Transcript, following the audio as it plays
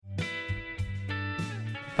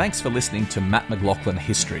Thanks for listening to Matt McLaughlin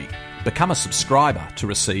History. Become a subscriber to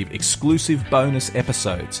receive exclusive bonus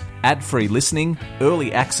episodes, ad-free listening,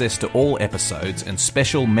 early access to all episodes, and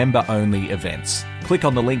special member-only events. Click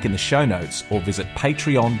on the link in the show notes or visit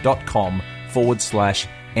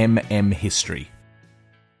patreon.com/mmhistory.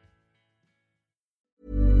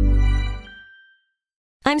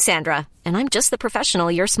 I'm Sandra, and I'm just the professional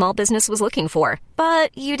your small business was looking for.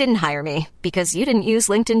 But you didn't hire me because you didn't use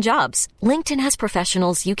LinkedIn Jobs. LinkedIn has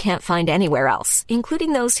professionals you can't find anywhere else,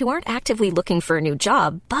 including those who aren't actively looking for a new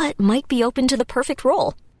job, but might be open to the perfect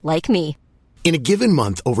role, like me. In a given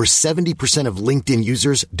month, over 70% of LinkedIn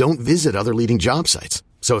users don't visit other leading job sites.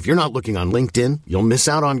 So if you're not looking on LinkedIn, you'll miss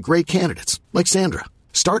out on great candidates, like Sandra.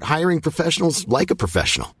 Start hiring professionals like a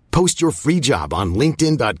professional. Post your free job on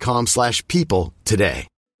linkedin.com/people today.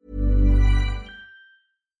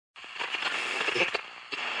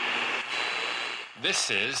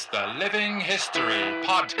 This is the Living History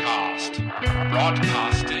Podcast,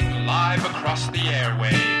 broadcasting live across the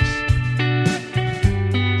airwaves.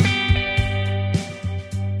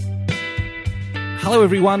 Hello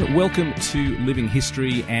everyone, welcome to Living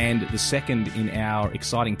History and the second in our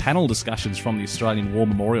exciting panel discussions from the Australian War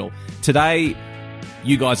Memorial. Today,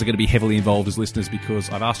 you guys are going to be heavily involved as listeners because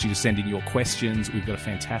I've asked you to send in your questions. We've got a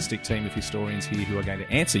fantastic team of historians here who are going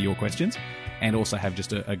to answer your questions and also have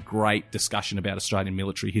just a great discussion about Australian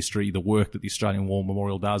military history, the work that the Australian War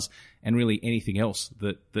Memorial does, and really anything else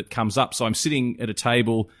that comes up. So I'm sitting at a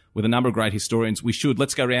table with a number of great historians.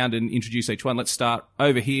 Let's go around and introduce each one. Let's start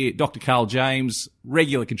over here. Dr. Carl James,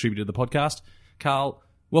 regular contributor to the podcast. Carl,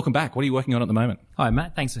 welcome back. What are you working on at the moment? Hi,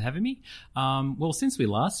 Matt. Thanks for having me. Well, since we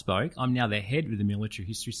last spoke, I'm now the head of the military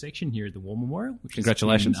history section here at the War Memorial, which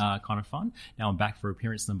Congratulations. has been kind of fun. Now I'm back for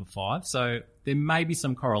appearance number 5. So there may be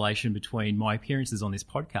some correlation between my appearances on this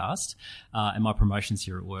podcast and my promotions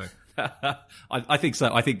here at work. I think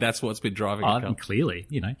so. I think that's what's been driving it. And clearly,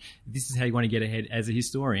 this is how you want to get ahead as a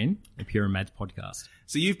historian, appear on Matt's podcast.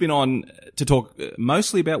 So you've been on to talk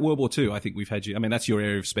mostly about World War II. I think we've had you. I mean, that's your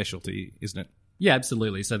area of specialty, isn't it? Yeah,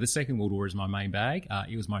 absolutely. So the Second World War is my main bag.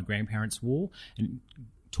 It was my grandparents' war. And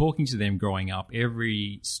talking to them growing up,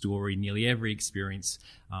 every story, nearly every experience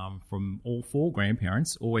from all 4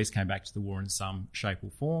 grandparents always came back to the war in some shape or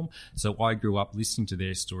form. So I grew up listening to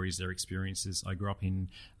their stories, their experiences. I grew up in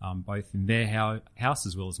both in their house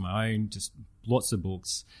as well as my own, just lots of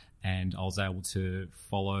books. And I was able to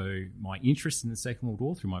follow my interest in the Second World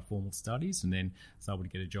War through my formal studies, and then was able to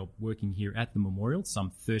get a job working here at the Memorial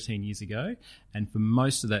some 13 years ago. And for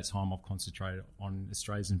most of that time, I've concentrated on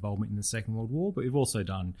Australia's involvement in the Second World War, but we've also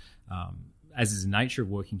done, as is the nature of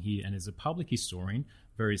working here and as a public historian,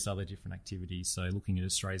 various other different activities. So looking at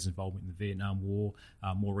Australia's involvement in the Vietnam War,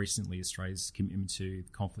 more recently Australia's commitment to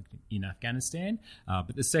the conflict in Afghanistan.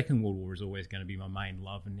 But the Second World War is always going to be my main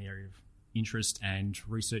love and area of interest and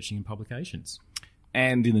researching and publications.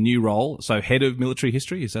 And in the new role, so head of military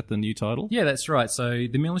history, is that the new title? Yeah, that's right. So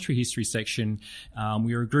the military history section,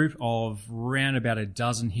 we are a group of around about a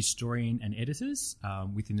dozen historian and editors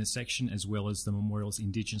within the section, as well as the Memorial's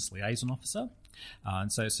Indigenous Liaison Officer. And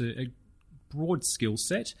so it's a broad skill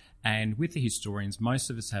set, and with the historians, most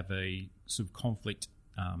of us have a sort of conflict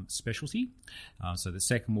specialty. So the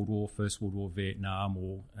Second World War, First World War, Vietnam,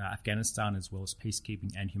 or Afghanistan, as well as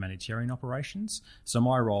peacekeeping and humanitarian operations. So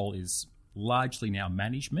my role is largely now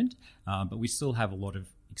management, but we still have a lot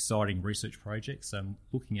of exciting research projects. I'm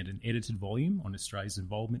looking at an edited volume on Australia's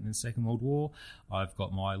involvement in the Second World War. I've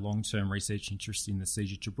got my long-term research interest in the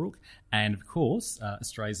siege of Tobruk, and of course,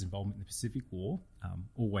 Australia's involvement in the Pacific War.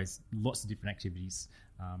 Always lots of different activities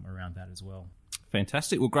around that as well.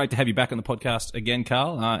 Fantastic. Well, great to have you back on the podcast again,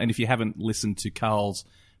 Carl. And if you haven't listened to Carl's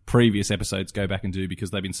previous episodes, go back and do,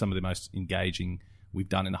 because they've been some of the most engaging we've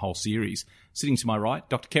done in the whole series. Sitting to my right,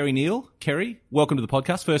 Dr. Kerry Neal. Kerry, welcome to the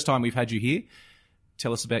podcast. First time we've had you here.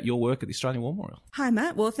 Tell us about your work at the Australian War Memorial. Hi,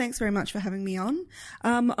 Matt. Well, thanks very much for having me on.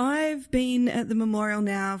 I've been at the Memorial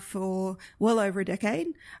now for well over a decade.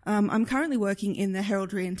 I'm currently working in the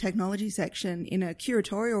Heraldry and Technology section in a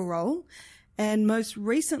curatorial role. And most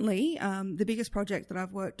recently, the biggest project that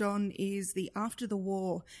I've worked on is the After the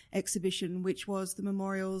War exhibition, which was the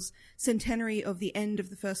Memorial's centenary of the end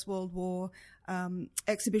of the First World War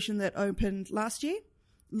exhibition that opened last year,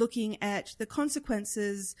 looking at the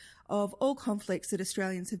consequences of all conflicts that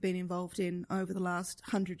Australians have been involved in over the last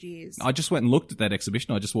 100 years. I just went and looked at that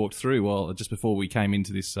exhibition. I just walked through just before we came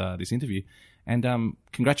into this interview, and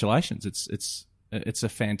congratulations! It's a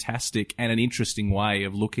fantastic and an interesting way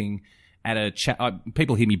of looking at a chat.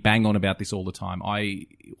 People hear me bang on about this all the time. I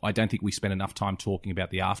don't think we spend enough time talking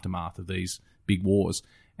about the aftermath of these big wars.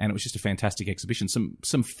 and it was just a fantastic exhibition.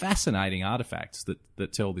 Some fascinating artifacts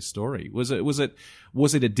that tell this story. Was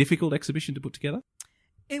it a difficult exhibition to put together?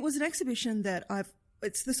 It was an exhibition that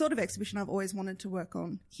it's the sort of exhibition I've always wanted to work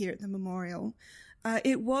on here at the Memorial.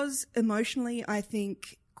 It was emotionally, I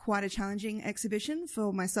think, quite a challenging exhibition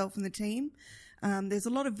for myself and the team. There's a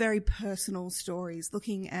lot of very personal stories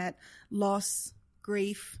looking at loss,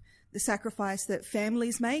 grief, the sacrifice that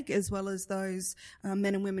families make, as well as those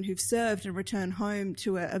men and women who've served and returned home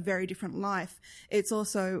to a very different life. It's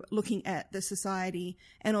also looking at the society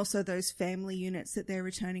and also those family units that they're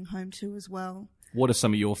returning home to as well. What are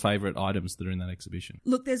some of your favourite items that are in that exhibition?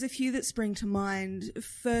 Look, there's a few that spring to mind.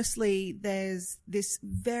 Firstly, there's this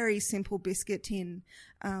very simple biscuit tin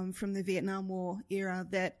from the Vietnam War era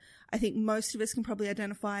that I think most of us can probably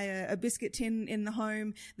identify, a biscuit tin in the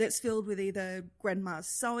home that's filled with either grandma's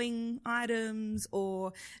sewing items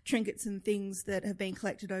or trinkets and things that have been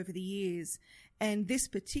collected over the years. And this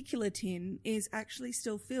particular tin is actually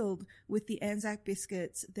still filled with the Anzac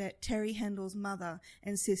biscuits that Terry Handel's mother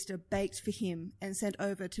and sister baked for him and sent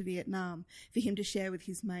over to Vietnam for him to share with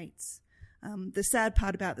his mates. The sad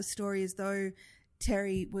part about the story is, though,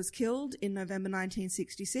 Terry was killed in November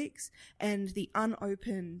 1966 and the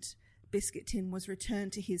unopened biscuit tin was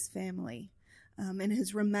returned to his family. And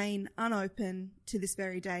has remained unopened to this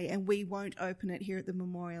very day, and we won't open it here at the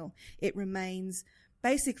Memorial. It remains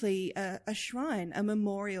basically a shrine, a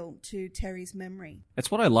memorial to Terry's memory. That's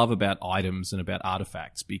what I love about items and about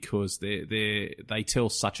artifacts, because they tell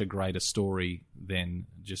such a greater story than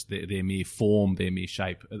just their mere form, their mere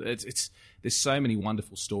shape. There's so many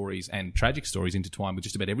wonderful stories and tragic stories intertwined with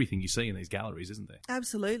just about everything you see in these galleries, isn't there?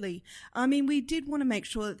 Absolutely. I mean, we did want to make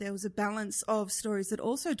sure that there was a balance of stories that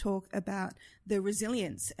also talk about the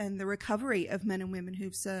resilience and the recovery of men and women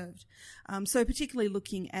who've served. So particularly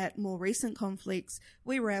looking at more recent conflicts,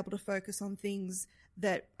 we were able to focus on things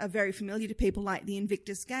that are very familiar to people, like the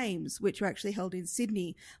Invictus Games, which were actually held in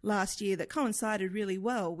Sydney last year, that coincided really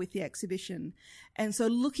well with the exhibition. And so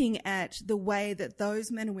looking at the way that those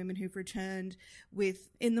men and women who've returned with,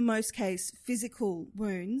 in the most case, physical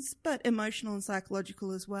wounds, but emotional and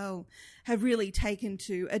psychological as well, have really taken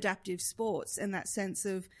to adaptive sports and that sense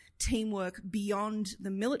of teamwork beyond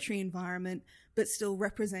the military environment, but still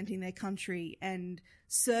representing their country and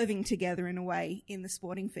serving together in a way in the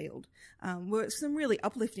sporting field. Were some really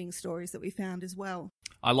uplifting stories that we found as well.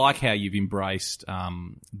 I like how you've embraced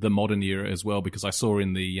the modern era as well, because I saw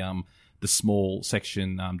in the small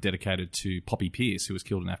section dedicated to Poppy Pearce, who was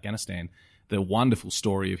killed in Afghanistan, the wonderful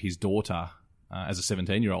story of his daughter as a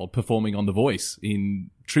 17-year-old performing on The Voice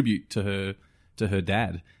in tribute to her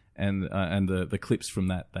dad. And the clips from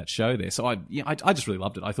that show there. So I just really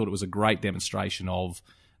loved it. I thought it was a great demonstration of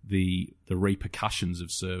the repercussions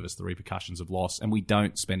of service, the repercussions of loss, and we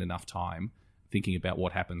don't spend enough time thinking about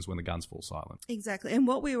what happens when the guns fall silent. Exactly. And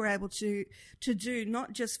what we were able to do,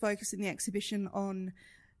 not just focus in the exhibition on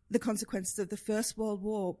the consequences of the First World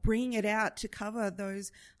War, bringing it out to cover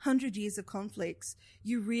those 100 years of conflicts,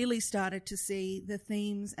 you really started to see the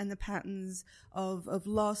themes and the patterns of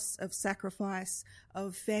loss, of sacrifice,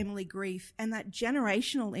 of family grief, and that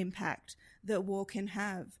generational impact that war can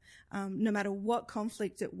have. No matter what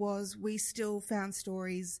conflict it was, we still found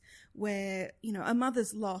stories where, a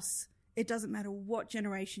mother's loss, it doesn't matter what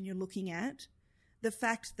generation you're looking at, the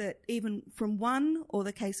fact that even from one, or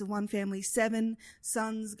the case of one family, 7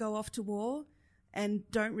 sons go off to war and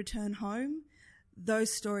don't return home,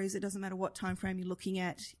 those stories, it doesn't matter what time frame you're looking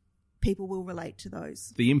at, people will relate to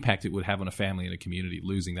those. The impact it would have on a family and a community,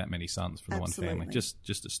 losing that many sons from the Absolutely. one family,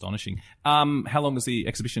 just astonishing. How long is the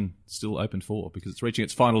exhibition still open for? Because it's reaching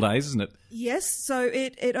its final days, isn't it? Yes, so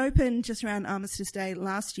it opened just around Armistice Day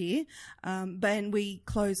last year, but we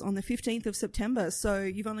close on the 15th of September, so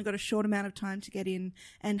you've only got a short amount of time to get in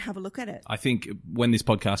and have a look at it. I think when this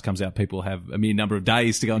podcast comes out, people have a mere number of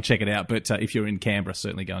days to go and check it out, but if you're in Canberra,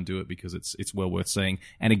 certainly go and do it, because it's well worth seeing.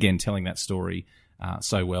 And again, telling that story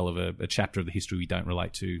so well of a chapter of the history we don't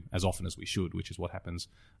relate to as often as we should, which is what happens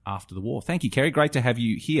after the war. Thank you, Kerry. Great to have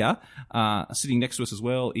you here. Sitting next to us as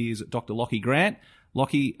well is Dr. Lockie Grant.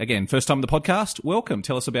 Lockie, again, first time on the podcast. Welcome.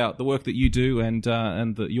 Tell us about the work that you do and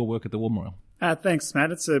your work at the War Memorial. Thanks,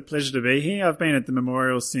 Matt. It's a pleasure to be here. I've been at the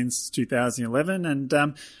Memorial since 2011,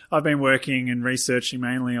 and I've been working and researching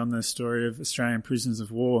mainly on the story of Australian prisoners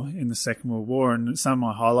of war in the Second World War. And some of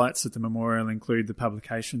my highlights at the Memorial include the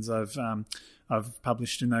publications I've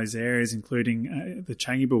published in those areas, including the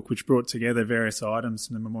Changi book, which brought together various items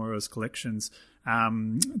from the Memorial's collections,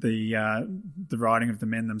 the writing of the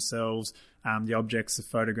men themselves, the objects, the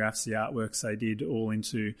photographs, the artworks they did, all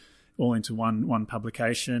all into one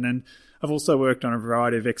publication. And I've also worked on a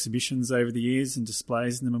variety of exhibitions over the years and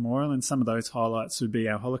displays in the memorial, and some of those highlights would be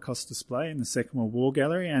our Holocaust display in the Second World War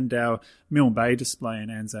Gallery and our Milne Bay display in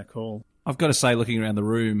Anzac Hall. I've got to say, looking around the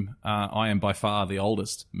room, I am by far the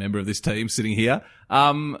oldest member of this team sitting here.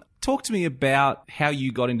 Talk to me about how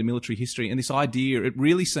you got into military history and this idea. It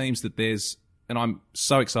really seems that there's, and I'm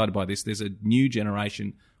so excited by this, there's a new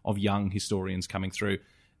generation of young historians coming through.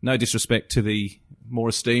 No disrespect to the more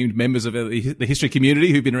esteemed members of the history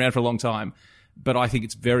community who've been around for a long time, but I think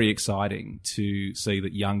it's very exciting to see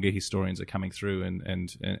that younger historians are coming through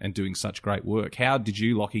and doing such great work. How did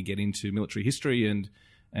you, Lockie, get into military history and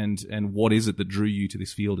what is it that drew you to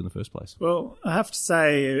this field in the first place? Well, I have to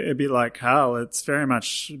say, a bit like Carl, it's very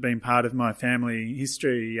much been part of my family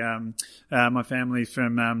history. My family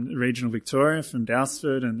from regional Victoria, from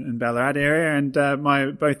Dalesford and Ballarat area, and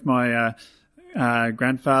both my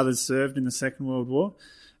grandfathers served in the Second World War,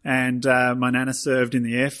 and my nana served in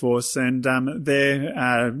the Air Force, and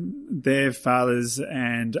their fathers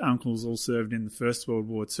and uncles all served in the First World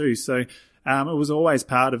War too. So it was always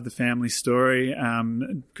part of the family story.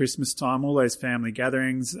 Christmas time, all those family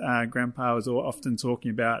gatherings, Grandpa was often talking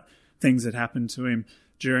about things that happened to him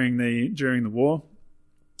during the war.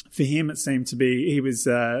 For him, it seemed to be he was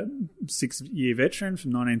a 6-year veteran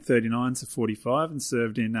from 1939 to 45 and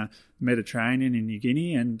served in the Mediterranean in New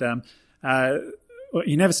Guinea. And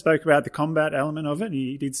he never spoke about the combat element of it.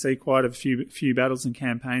 He did see quite a few battles and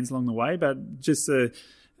campaigns along the way, but just the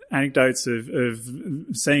anecdotes of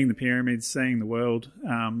seeing the pyramids, seeing the world,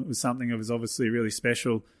 was something that was obviously really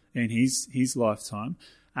special in his lifetime.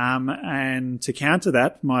 And to counter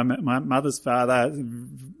that, my mother's father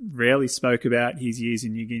rarely spoke about his years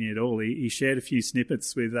in New Guinea at all. He shared a few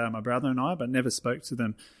snippets with my brother and I, but never spoke to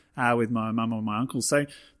them with my mum or my uncle. So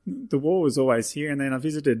the war was always here. And then I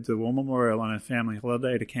visited the War Memorial on a family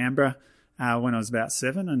holiday to Canberra when I was about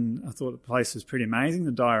 7, and I thought the place was pretty amazing.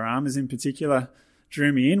 The dioramas in particular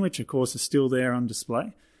drew me in, which of course are still there on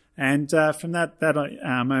display. And from that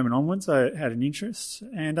moment onwards, I had an interest.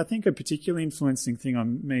 And I think a particularly influencing thing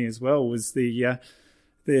on me as well was the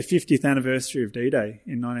 50th anniversary of D-Day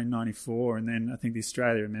in 1994, and then I think the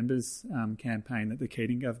Australia Remembers campaign that the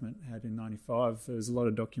Keating government had in 95. There was a lot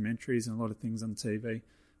of documentaries and a lot of things on TV.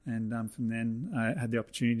 And from then I had the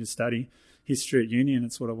opportunity to study history at uni, and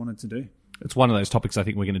it's what I wanted to do. It's one of those topics I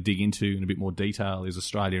think we're going to dig into in a bit more detail is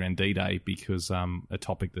Australia and D-Day, because a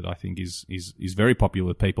topic that I think is very popular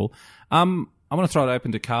with people. I want to throw it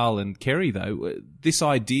open to Carl and Kerry, though. This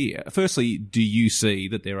idea, firstly, do you see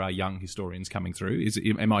that there are young historians coming through?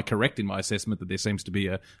 Am I correct in my assessment that there seems to be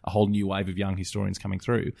a whole new wave of young historians coming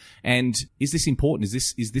through? And is this important?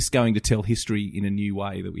 Is this going to tell history in a new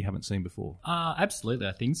way that we haven't seen before? Absolutely,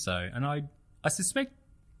 I think so. And I suspect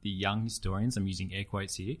the young historians, I'm using air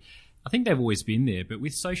quotes here, I think they've always been there, but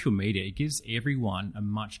with social media, it gives everyone a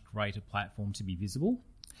much greater platform to be visible.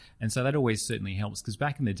 And so that always certainly helps, because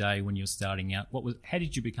back in the day when you're starting out, how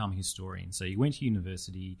did you become a historian? So you went to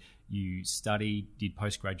university, you studied, did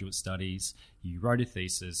postgraduate studies, you wrote a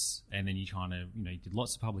thesis, and then you you did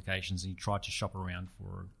lots of publications and you tried to shop around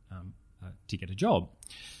to get a job.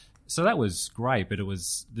 So that was great, but it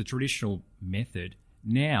was the traditional method.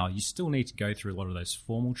 Now, you still need to go through a lot of those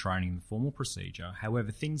formal training, the formal procedure. However,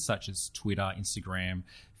 things such as Twitter, Instagram,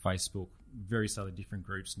 Facebook, various other different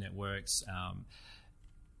groups, networks,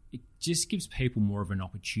 it just gives people more of an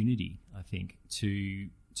opportunity, I think, to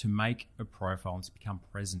make a profile and to become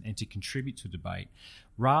present and to contribute to a debate,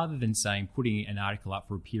 rather than putting an article up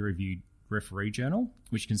for a peer-reviewed referee journal,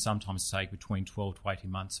 which can sometimes take between 12 to 18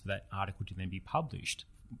 months for that article to then be published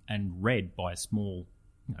and read by a small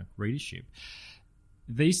readership.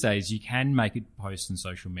 These days, you can make a post on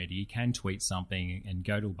social media, you can tweet something and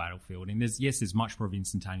go to a battlefield, and there's much more of an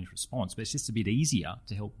instantaneous response, but it's just a bit easier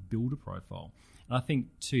to help build a profile. And I think,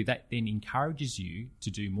 too, that then encourages you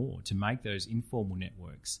to do more, to make those informal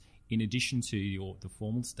networks, in addition to the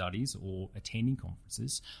formal studies or attending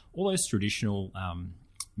conferences. All those traditional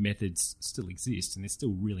methods still exist, and they're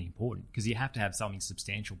still really important, because you have to have something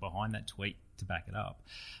substantial behind that tweet to back it up.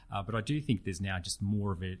 But I do think there's now just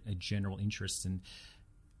more of a general interest, and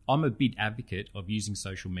I'm a big advocate of using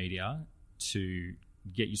social media to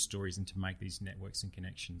get your stories and to make these networks and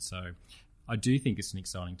connections. So I do think it's an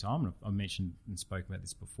exciting time. I mentioned and spoke about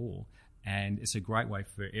this before, and it's a great way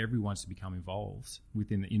for everyone to become involved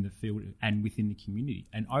in the field and within the community.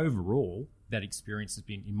 And overall, that experience has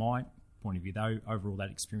been, in my point of view, that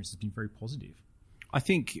experience has been very positive. I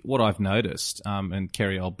think what I've noticed, and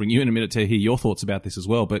Kerry, I'll bring you in a minute to hear your thoughts about this as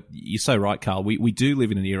well, but you're so right, Carl. We do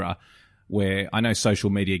live in an era where I know social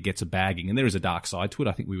media gets a bagging, and there is a dark side to it.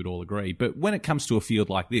 I think we would all agree. But when it comes to a field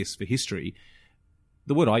like this for history,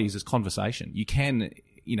 the word I use is conversation. You can,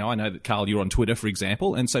 I know that, Carl, you're on Twitter, for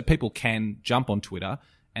example, and so people can jump on Twitter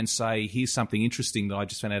and say, here's something interesting that I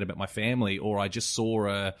just found out about my family, or I just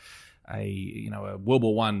saw a World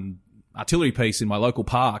War I artillery piece in my local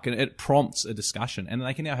park, and it prompts a discussion, and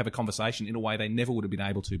they can now have a conversation in a way they never would have been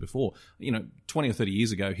able to before. 20 or 30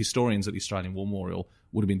 years ago, historians at the Australian War Memorial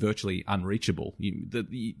would have been virtually unreachable.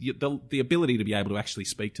 The ability to be able to actually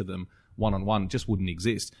speak to them one-on-one just wouldn't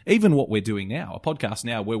exist. Even what we're doing now, a podcast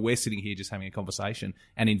now, where we're sitting here just having a conversation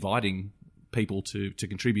and inviting people to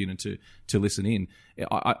contribute and to listen in,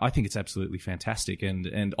 I think it's absolutely fantastic,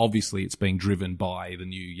 and obviously it's being driven by the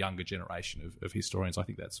new younger generation of historians. I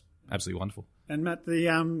think that's absolutely wonderful. And Matt,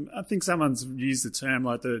 I think someone's used the term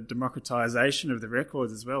like the democratisation of the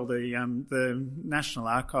records as well. The National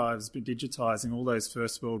Archives been digitising all those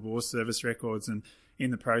First World War service records, and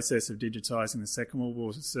in the process of digitising the Second World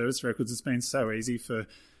War service records, it's been so easy for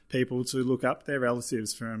people to look up their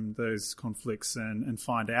relatives from those conflicts and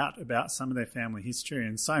find out about some of their family history.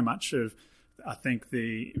 And so much of, I think,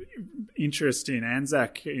 the interest in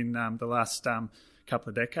Anzac in the last couple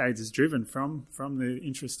of decades is driven from the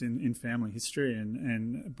interest in family history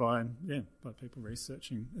and by people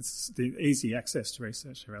researching. It's the easy access to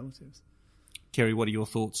research their relatives. Kerry, what are your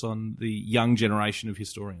thoughts on the young generation of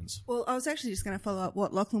historians? Well, I was actually just going to follow up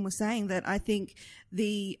what Lachlan was saying, that I think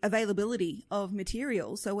the availability of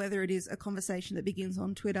material, so whether it is a conversation that begins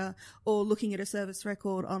on Twitter or looking at a service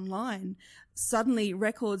record online, suddenly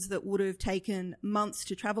records that would have taken months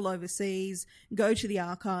to travel overseas, go to the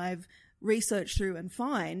archive, research through and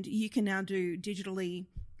find, you can now do digitally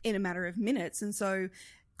in a matter of minutes. And so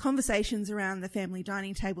conversations around the family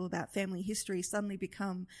dining table about family history suddenly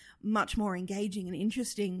become much more engaging and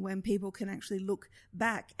interesting when people can actually look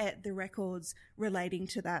back at the records relating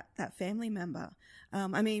to that family member.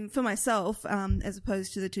 For myself, as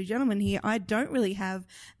opposed to the two gentlemen here, I don't really have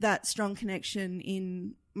that strong connection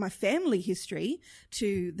in my family history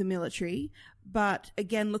to the military. But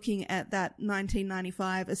again, looking at that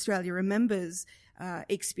 1995 Australia Remembers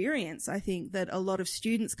experience, I think that a lot of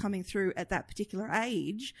students coming through at that particular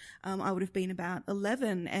age, I would have been about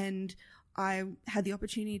 11, and I had the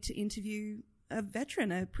opportunity to interview a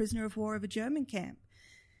veteran, a prisoner of war of a German camp.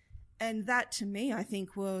 And that, to me, I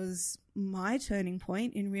think was my turning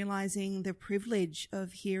point in realising the privilege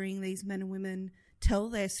of hearing these men and women tell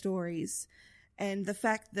their stories, and the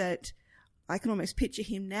fact that I can almost picture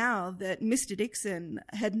him now, that Mr. Dixon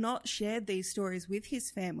had not shared these stories with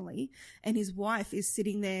his family, and his wife is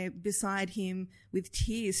sitting there beside him with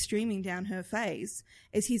tears streaming down her face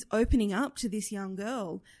as he's opening up to this young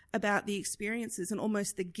girl about the experiences and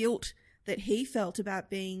almost the guilt that he felt about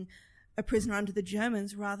being a prisoner under the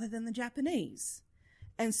Germans rather than the Japanese.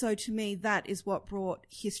 And so to me, that is what brought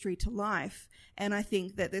history to life. And I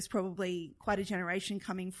think that there's probably quite a generation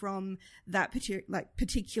coming from that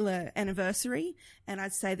particular anniversary. And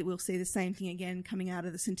I'd say that we'll see the same thing again coming out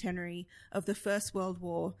of the centenary of the First World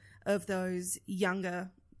War, of those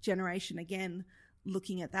younger generation again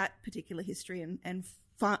looking at that particular history and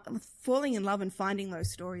falling in love and finding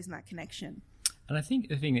those stories and that connection. And I think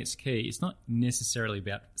the thing that's key, it's not necessarily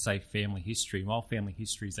about, say, family history. While family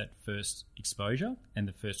history is that first exposure and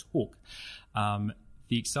the first hook,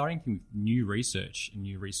 the exciting thing with new research and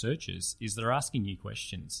new researchers is they're asking new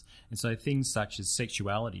questions. And so things such as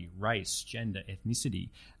sexuality, race, gender, ethnicity,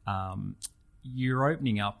 you're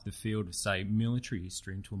opening up the field of, say, military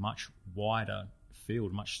history into a much wider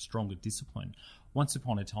field, much stronger discipline. Once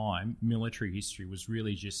upon a time, military history was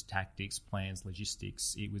really just tactics, plans,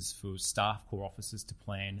 logistics. It was for staff corps officers to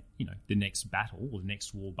plan, the next battle or the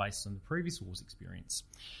next war based on the previous war's experience.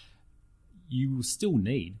 You will still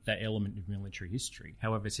need that element of military history.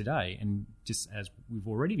 However, today, and just as we've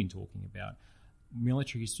already been talking about,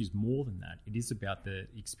 military history is more than that. It is about the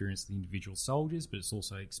experience of the individual soldiers, but it's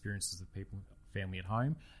also experiences of people, family at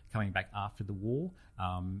home, coming back after the war,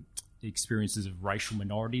 the experiences of racial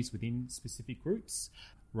minorities within specific groups,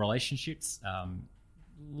 relationships,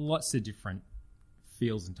 lots of different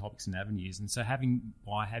fields and topics and avenues. And so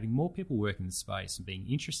by having more people working in the space and being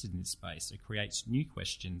interested in this space, it creates new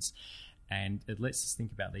questions, and it lets us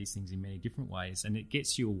think about these things in many different ways, and it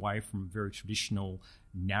gets you away from a very traditional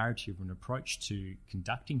narrative and approach to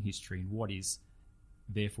conducting history and what is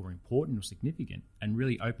therefore important or significant, and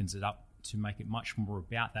really opens it up to make it much more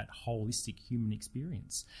about that holistic human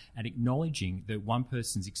experience, and acknowledging that one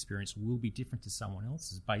person's experience will be different to someone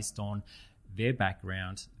else's based on their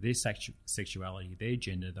background, their sexuality, their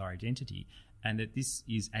gender, their identity, and that this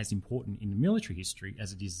is as important in the military history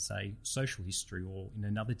as it is, say, social history or in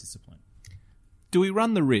another discipline. Do we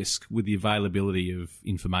run the risk with the availability of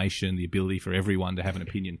information, the ability for everyone to have an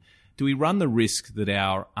opinion, do we run the risk that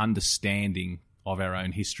our understanding of our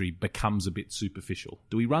own history becomes a bit superficial?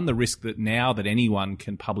 Do we run the risk that now that anyone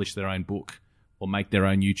can publish their own book or make their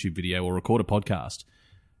own YouTube video or record a podcast,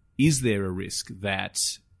 is there a risk that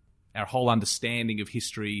our whole understanding of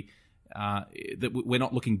history, that we're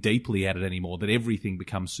not looking deeply at it anymore, that everything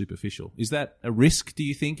becomes superficial? Is that a risk, do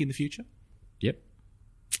you think, in the future? Yep.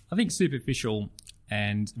 I think superficial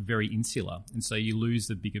and very insular. And so you lose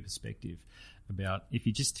the bigger perspective about if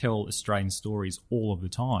you just tell Australian stories all of the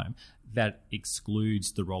time, that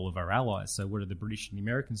excludes the role of our allies. So what are the British and the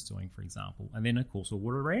Americans doing, for example? And then, of course,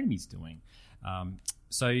 what are our enemies doing?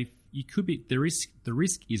 So you could be the risk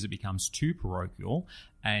is it becomes too parochial,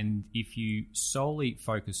 and if you solely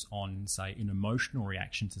focus on, say, an emotional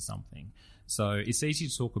reaction to something, so it's easy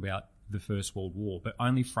to talk about the First World War, but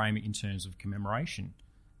only frame it in terms of commemoration.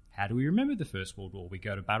 How do we remember the First World War? We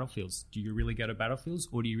go to battlefields. Do you really go to battlefields,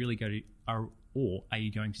 or do you really go to, or are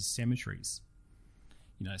you going to cemeteries?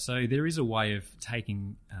 So there is a way of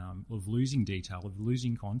of losing detail, of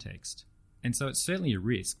losing context. And so it's certainly a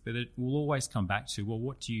risk, but it will always come back to, well,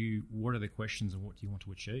 what are the questions and what do you want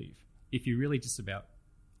to achieve? If you're really just about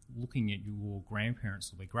looking at your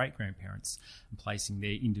grandparents or their great-grandparents and placing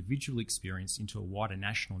their individual experience into a wider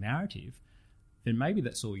national narrative, then maybe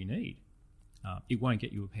that's all you need. It won't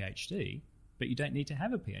get you a PhD, but you don't need to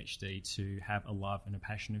have a PhD to have a love and a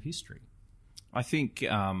passion of history. I think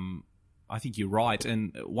you're right,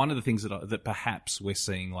 and one of the things that perhaps we're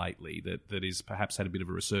seeing lately that is perhaps had a bit of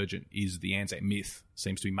a resurgence is the Anzac myth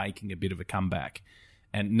seems to be making a bit of a comeback.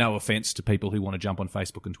 And no offence to people who want to jump on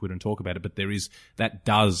Facebook and Twitter and talk about it, but that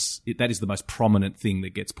is the most prominent thing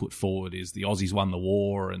that gets put forward, is the Aussies won the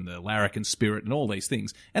war and the larrikin spirit and all these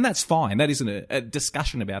things, and that's fine. That isn't a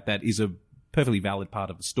discussion about that is a perfectly valid part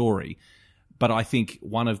of the story. But I think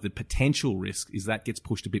one of the potential risks is that gets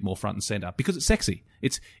pushed a bit more front and centre because it's sexy.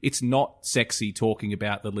 It's not sexy talking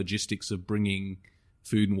about the logistics of bringing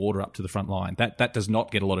food and water up to the front line. That does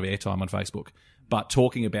not get a lot of airtime on Facebook. But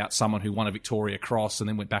talking about someone who won a Victoria Cross and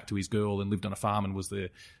then went back to his girl and lived on a farm and was the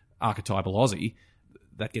archetypal Aussie,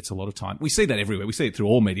 that gets a lot of time. We see that everywhere. We see it through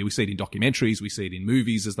all media. We see it in documentaries. We see it in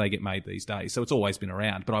movies as they get made these days. So it's always been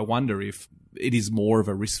around. But I wonder if it is more of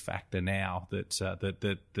a risk factor now that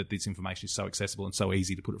this information is so accessible and so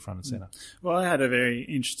easy to put it front and centre. Well, I had a very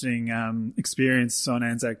interesting experience on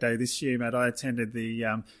Anzac Day this year, Matt. I attended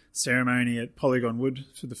the ceremony at Polygon Wood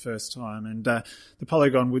for the first time, and the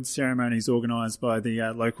Polygon Wood ceremony is organised by the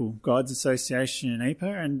local Guides Association in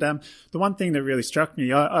EPA. And the one thing that really struck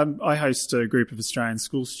me, I host a group of Australian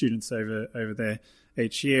school students over there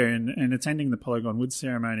each year, and attending the Polygon Wood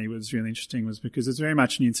ceremony was really interesting, was because it's very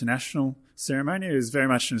much an international ceremony. It was very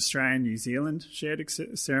much an Australian-New Zealand shared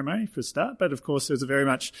ceremony for a start, but of course it was a very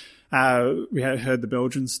much, we had heard the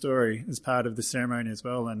Belgian story as part of the ceremony as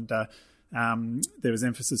well, and there was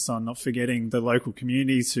emphasis on not forgetting the local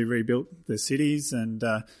communities who rebuilt their cities and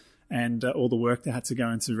all the work that had to go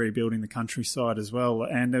into rebuilding the countryside as well.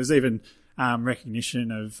 And there was even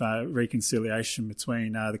recognition of reconciliation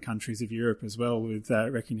between the countries of Europe as well, with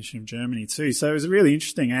recognition of Germany too. So it was a really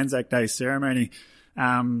interesting Anzac Day ceremony,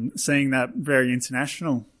 seeing that very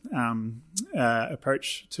international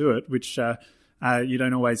approach to it, which you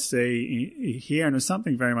don't always see here, and it's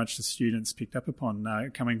something very much the students picked up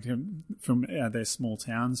upon coming from their small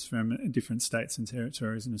towns from different states and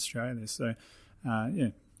territories in Australia. So, yeah.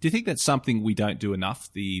 Do you think that's something we don't do enough,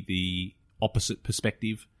 the opposite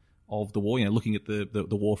perspective of the war, looking at the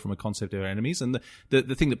war from a concept of our enemies? And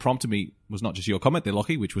the thing that prompted me was not just your comment there,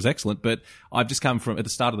 Lockie, which was excellent, but I've just come from, at the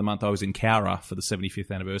start of the month, I was in Cowra for the 75th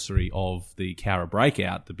anniversary of the Cowra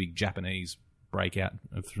breakout, the big Japanese breakout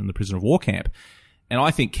from the prisoner of war camp. And I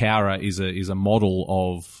think Cowra is a model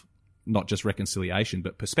of not just reconciliation,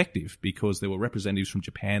 but perspective, because there were representatives from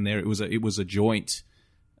Japan there. It was a joint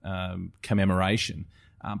commemoration.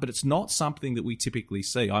 But it's not something that we typically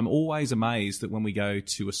see. I'm always amazed that when we go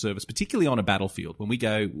to a service, particularly on a battlefield,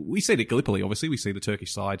 we see it at Gallipoli, obviously. We see the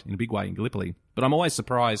Turkish side in a big way in Gallipoli. But I'm always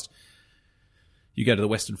surprised. You go to the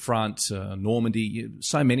Western Front, Normandy,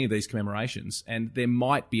 so many of these commemorations, and there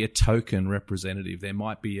might be a token representative. There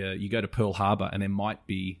might be you go to Pearl Harbor, and there might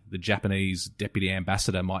be the Japanese deputy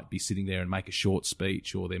ambassador might be sitting there and make a short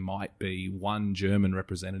speech, or there might be one German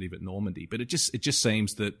representative at Normandy. But it just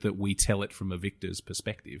seems that we tell it from a victor's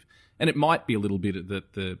perspective, and it might be a little bit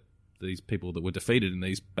that these people that were defeated in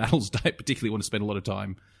these battles don't particularly want to spend a lot of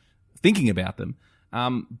time thinking about them.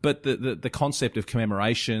 But the concept of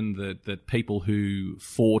commemoration, that people who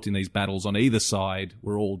fought in these battles on either side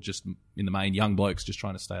were all just, in the main, young blokes just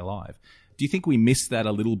trying to stay alive. Do you think we miss that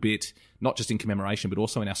a little bit, not just in commemoration, but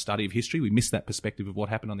also in our study of history? We miss that perspective of what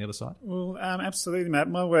happened on the other side? Well, absolutely, Matt.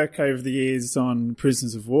 My work over the years on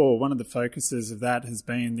prisoners of war, one of the focuses of that has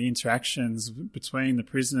been the interactions between the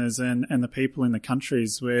prisoners and the people in the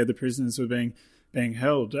countries where the prisoners were being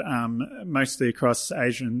held, mostly across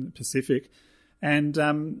Asia and Pacific.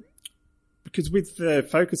 And because with the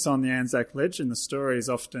focus on the Anzac Legend, the story is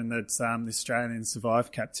often that the Australians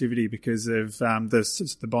survived captivity because of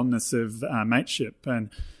the bondness of mateship, and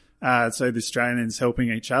so the Australians helping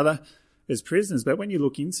each other as prisoners. But when you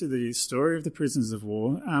look into the story of the prisoners of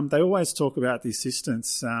war, they always talk about the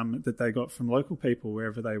assistance that they got from local people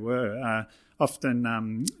wherever they were,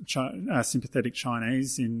 often sympathetic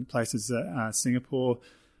Chinese in places Singapore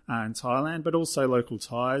and Thailand, but also local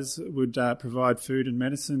Thais would provide food and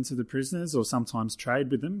medicine to the prisoners or sometimes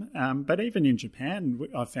trade with them. But even in Japan,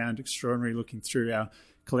 I found extraordinary looking through our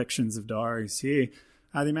collections of diaries here,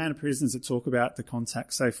 the amount of prisoners that talk about the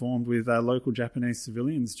contacts they formed with local Japanese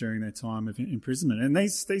civilians during their time of imprisonment. And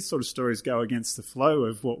these sort of stories go against the flow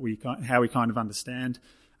of how we kind of understand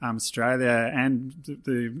Australia and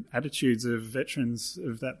the attitudes of veterans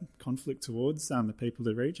of that conflict towards the people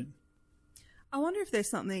of the region. I wonder if there's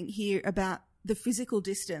something here about the physical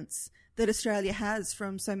distance that Australia has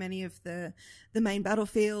from so many of the main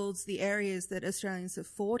battlefields, the areas that Australians have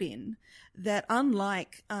fought in, that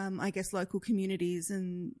unlike, I guess, local communities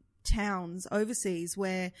and towns overseas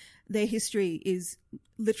where their history is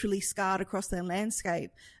literally scarred across their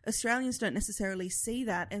landscape, Australians don't necessarily see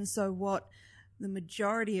that. And so what the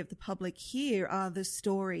majority of the public hear are the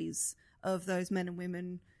stories of those men and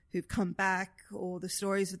women who've come back, or the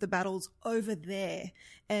stories of the battles over there.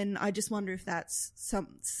 And I just wonder if that's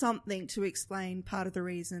something to explain part of the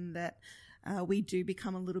reason that we do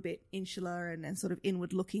become a little bit insular and sort of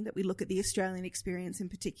inward looking, that we look at the Australian experience in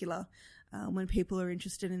particular when people are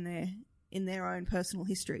interested in their own personal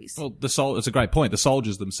histories. Well, it's a great point. The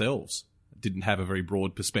soldiers themselves didn't have a very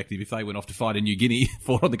broad perspective. If they went off to fight in New Guinea,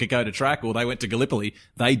 fought on the Kokoda Track, or they went to Gallipoli,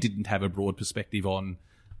 they didn't have a broad perspective on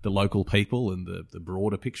the local people and the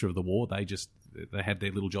broader picture of the war. They had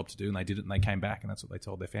their little job to do, and they did it, and they came back, and that's what they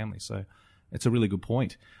told their families. So it's a really good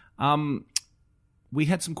point. We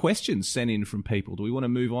had some questions sent in from people. Do we want to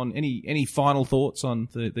move on? Any final thoughts on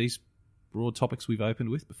these broad topics we've opened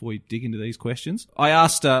with before we dig into these questions?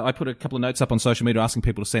 I put a couple of notes up on social media asking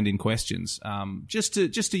people to send in questions, just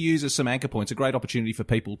to use as some anchor points. A great opportunity for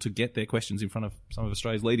people to get their questions in front of some of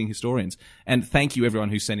Australia's leading historians. And thank you everyone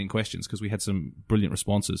who sent in questions, because we had some brilliant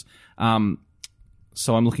responses.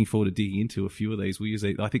 So I'm looking forward to digging into a few of these.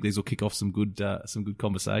 I think these will kick off some good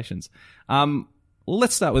conversations. Well,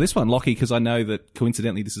 let's start with this one, Lockie, because I know that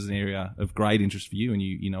coincidentally this is an area of great interest for you, and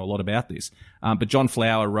you know a lot about this. But John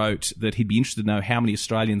Flower wrote that he'd be interested to know how many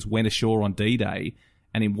Australians went ashore on D-Day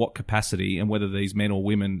and in what capacity, and whether these men or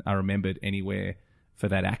women are remembered anywhere for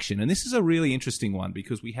that action. And this is a really interesting one,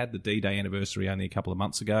 because we had the D-Day anniversary only a couple of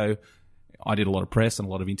months ago. I did a lot of press and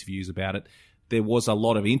a lot of interviews about it. There was a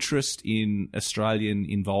lot of interest in Australian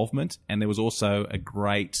involvement, and there was also a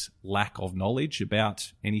great lack of knowledge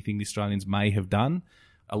about anything the Australians may have done.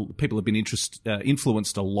 People have been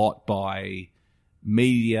influenced a lot by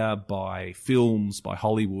media, by films, by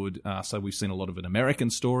Hollywood. So we've seen a lot of an American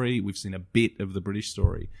story. We've seen a bit of the British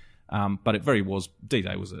story. But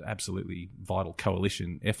D-Day was an absolutely vital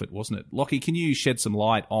coalition effort, wasn't it? Lockie, can you shed some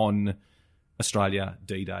light on Australia,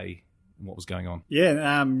 D-Day, what was going on?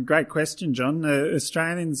 Yeah, great question, John.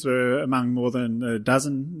 Australians were among more than a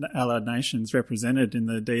dozen Allied nations represented in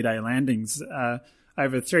the D-Day landings.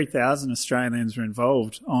 Over 3,000 Australians were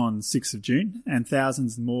involved on 6th of June, and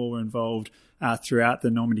thousands more were involved throughout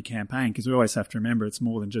the Normandy campaign, because we always have to remember it's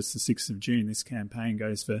more than just the 6th of June. This campaign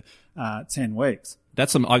goes for 10 weeks. I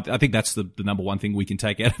think that's the number one thing we can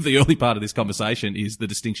take out of the early part of this conversation, is the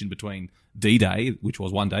distinction between D-Day, which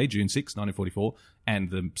was one day, June 6, 1944, and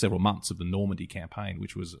the several months of the Normandy campaign,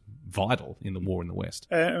 which was vital in the war in the West.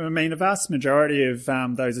 I mean, a vast majority of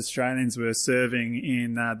those Australians were serving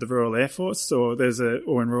in the Royal Air Force, or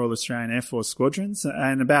in Royal Australian Air Force squadrons,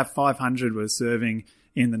 and about 500 were serving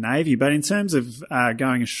in the Navy. But in terms of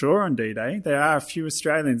going ashore on D-Day, there are a few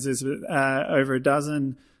Australians. There's over a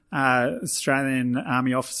dozen Australian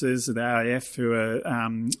Army officers of the RAF who are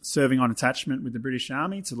serving on attachment with the British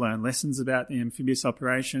Army to learn lessons about the amphibious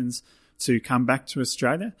operations to come back to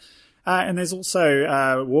Australia. And there's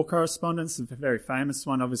also war correspondents, a very famous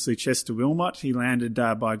one, obviously Chester Wilmot. He landed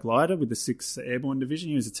by glider with the 6th Airborne Division.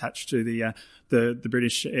 He was attached to the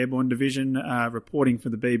British Airborne Division, reporting for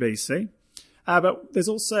the BBC. But there's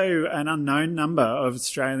also an unknown number of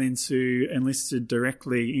Australians who enlisted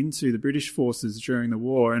directly into the British forces during the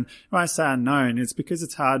war. And when I say unknown, it's because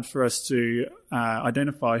it's hard for us to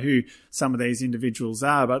identify who some of these individuals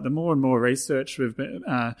are. But the more and more research we've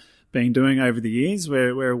been doing over the years,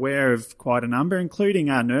 we're aware of quite a number, including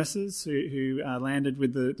nurses who landed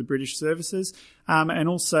with the British services. And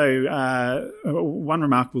also one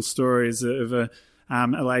remarkable story is of a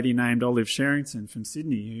lady named Olive Sherrington from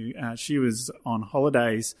Sydney, who she was on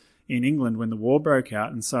holidays in England when the war broke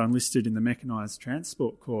out and so enlisted in the Mechanised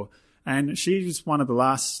Transport Corps. And she was one of the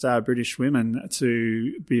last British women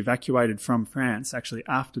to be evacuated from France, actually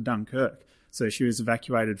after Dunkirk. So she was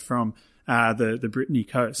evacuated from the Brittany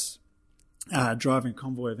coast, driving a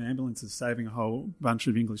convoy of ambulances, saving a whole bunch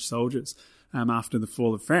of English soldiers after the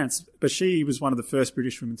fall of France. But she was one of the first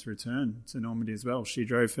British women to return to Normandy as well. She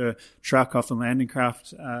drove her truck off the landing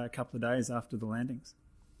craft a couple of days after the landings.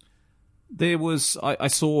 There was, I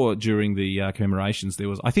saw during the commemorations,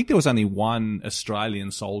 I think there was only one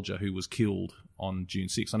Australian soldier who was killed on June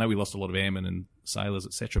 6th. I know we lost a lot of airmen and sailors,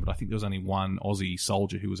 etc., but I think there was only one Aussie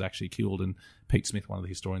soldier who was actually killed, and Pete Smith, one of the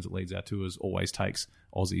historians that leads our tours, always takes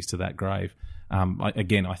Aussies to that grave.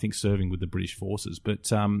 I think serving with the British forces.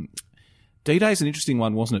 But D-Day is an interesting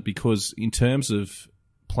one, wasn't it? Because in terms of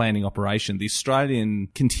planning operation, the Australian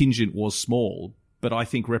contingent was small, but I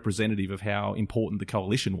think representative of how important the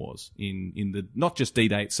coalition was in the not just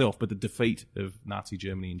D-Day itself, but the defeat of Nazi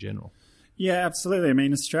Germany in general. Yeah, absolutely. I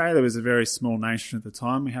mean, Australia was a very small nation at the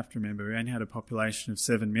time. We have to remember we only had a population of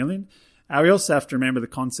 7 million. We also have to remember the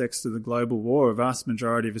context of the global war. A vast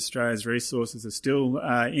majority of Australia's resources are still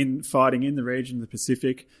fighting in the region of the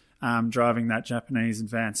Pacific, driving that Japanese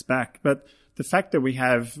advance back. But the fact that we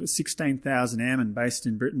have 16,000 airmen based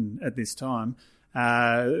in Britain at this time,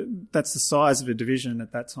 that's the size of a division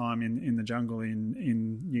at that time in the jungle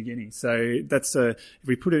in New Guinea. So that's if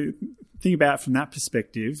we think about it from that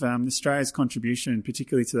perspective, Australia's contribution,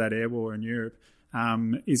 particularly to that air war in Europe,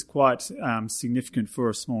 is quite significant for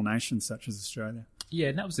a small nation such as Australia. Yeah,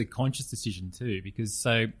 and that was a conscious decision too, because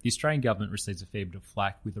so the Australian government receives a fair bit of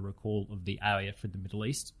flack with the recall of the RAF from the Middle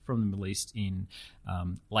East in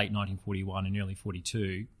late 1941 and early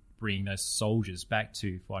 42, bringing those soldiers back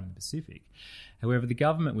to fight in the Pacific. However, the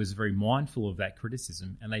government was very mindful of that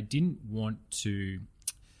criticism, and they didn't want to.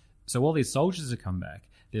 So while these soldiers have come back,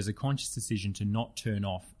 there's a conscious decision to not turn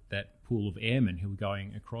off that pool of airmen who were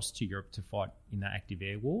going across to Europe to fight in the active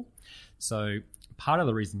air war. So part of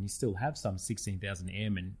the reason you still have some 16,000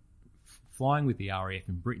 airmen flying with the RAF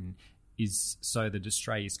in Britain is so that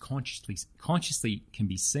Australia is consciously can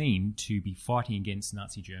be seen to be fighting against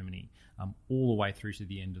Nazi Germany all the way through to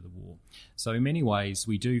the end of the war. So in many ways,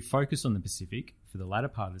 we do focus on the Pacific for the latter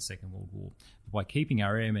part of the Second World War. But by keeping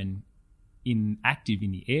our airmen active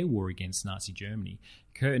in the air war against Nazi Germany,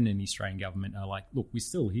 Curtin and the Australian government are like, look, we're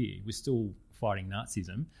still here. We're still fighting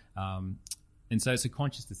Nazism. And so it's a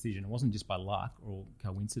conscious decision. It wasn't just by luck or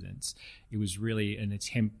coincidence. It was really an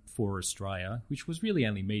attempt for Australia, which was really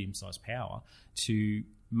only medium-sized power, to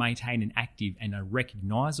maintain an active and a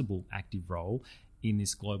recognisable active role in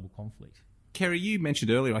this global conflict. Kerry, you mentioned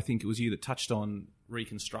earlier, I think it was you that touched on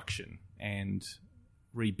reconstruction and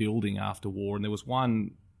rebuilding after war, and there was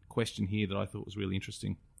one question here that I thought was really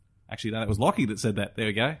interesting. Actually, that was Lockie that said that. There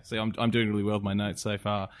we go. See, I'm doing really well with my notes so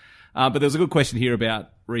far. But there was a good question here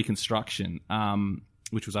about reconstruction,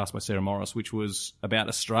 which was asked by Sarah Morris, which was about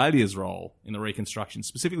Australia's role in the reconstruction,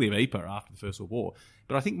 specifically of EPA after the First World War.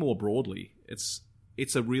 But I think more broadly, it's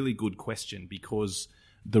a really good question because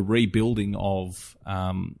the rebuilding of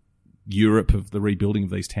Europe, of the rebuilding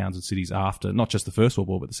of these towns and cities after not just the First World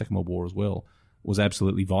War, but the Second World War as well, was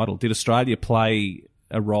absolutely vital. Did Australia play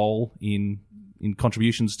a role in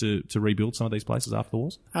contributions to rebuild some of these places after the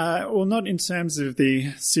wars? Well, not in terms of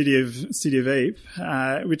the city of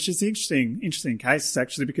Ypres, which is an interesting case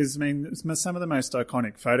actually, because I mean some of the most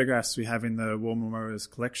iconic photographs we have in the War Memorials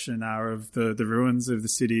collection are of the ruins of the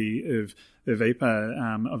city of Ypres.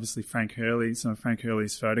 Obviously, some of Frank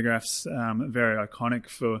Hurley's photographs, very iconic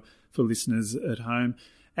for listeners at home,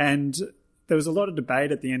 and there was a lot of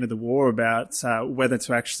debate at the end of the war about whether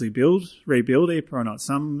to actually rebuild Ypres or not.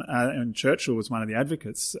 And Churchill was one of the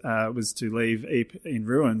advocates, was to leave Ypres in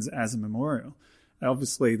ruins as a memorial.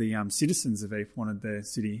 Obviously, the citizens of Ypres wanted their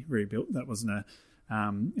city rebuilt. That wasn't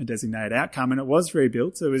a designated outcome, and it was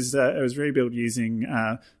rebuilt. It was rebuilt using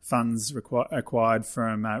funds acquired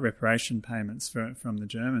from reparation payments from the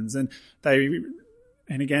Germans, and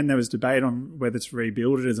again there was debate on whether to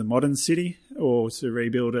rebuild it as a modern city or to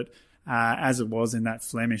rebuild it as it was in that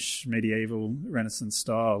Flemish medieval Renaissance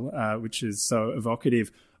style, which is so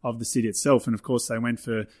evocative of the city itself. And of course, they went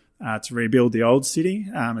for to rebuild the old city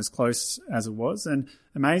as close as it was. And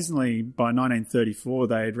amazingly, by 1934,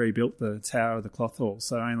 they had rebuilt the Tower of the Cloth Hall.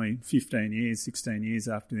 So only 16 years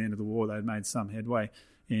after the end of the war, they'd made some headway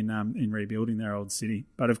in rebuilding their old city.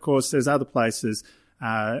 But of course, there's other places,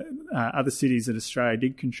 other cities that Australia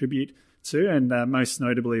did contribute to, and most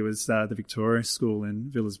notably was the Victoria School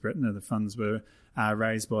in Villers-Bretonneux. The funds were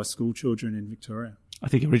raised by school children in Victoria. I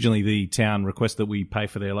think originally the town requested that we pay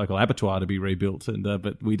for their local abattoir to be rebuilt, and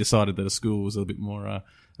but we decided that a school was a bit more, a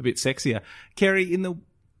bit sexier. Kerry, in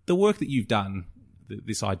the work that you've done,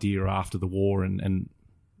 this idea after the war and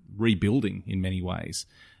rebuilding in many ways,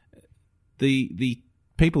 the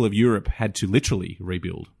people of Europe had to literally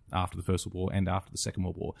rebuild after the First World War and after the Second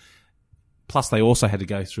World War. Plus, they also had to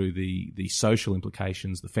go through the social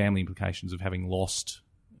implications, the family implications of having lost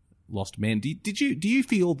men. Do you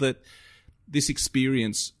feel that this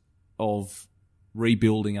experience of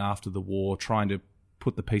rebuilding after the war, trying to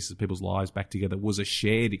put the pieces of people's lives back together, was a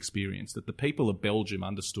shared experience, that the people of Belgium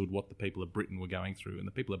understood what the people of Britain were going through, and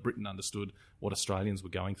the people of Britain understood what Australians were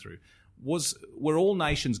going through? Were all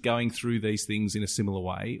nations going through these things in a similar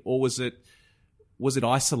way, or was it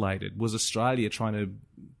isolated? Was Australia trying to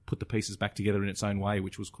put the pieces back together in its own way,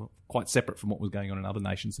 which was quite separate from what was going on in other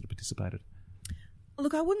nations that had participated?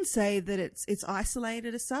 Look, I wouldn't say that it's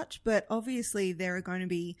isolated as such, but obviously there are going to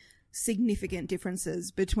be significant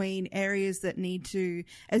differences between areas that need to,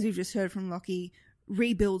 as we've just heard from Lockie,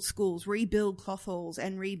 rebuild schools, rebuild cloth halls,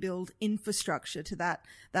 and rebuild infrastructure to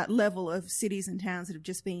that level of cities and towns that have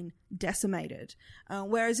just been decimated.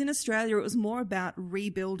 Whereas in Australia, it was more about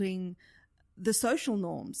rebuilding the social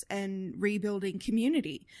norms and rebuilding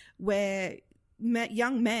community, where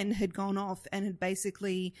young men had gone off and had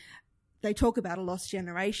basically, they talk about a lost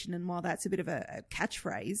generation, and while that's a bit of a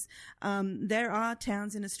catchphrase, there are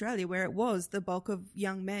towns in Australia where it was the bulk of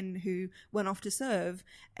young men who went off to serve,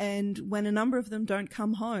 and when a number of them don't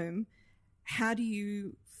come home, how do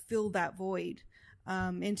you fill that void?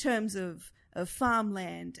 In terms of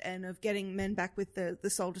farmland and of getting men back with the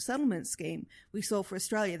soldier settlement scheme, we saw for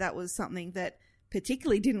Australia that was something that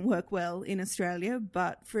particularly didn't work well in Australia,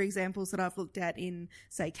 but for examples that I've looked at in,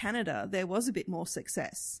 say, Canada, there was a bit more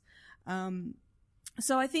success.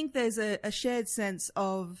 So I think there's a shared sense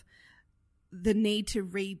of the need to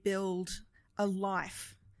rebuild a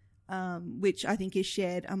life, which I think is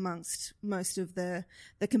shared amongst most of the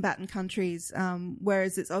combatant countries,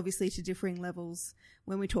 whereas it's obviously to differing levels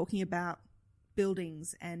when we're talking about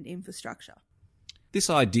buildings and infrastructure. This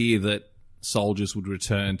idea that soldiers would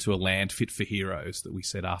return to a land fit for heroes that we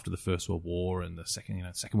said after the First World War and the Second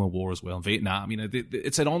World War as well, and Vietnam,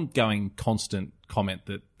 it's an ongoing, constant comment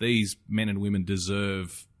that these men and women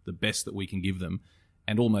deserve the best that we can give them,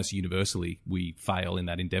 and almost universally we fail in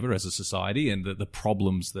that endeavour as a society, and the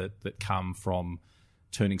problems that come from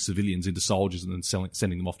turning civilians into soldiers and then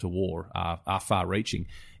sending them off to war are far-reaching.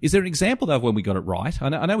 Is there an example, though, of when we got it right?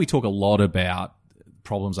 I know we talk a lot about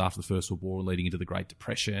problems after the First World War leading into the Great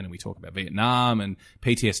Depression, and we talk about Vietnam and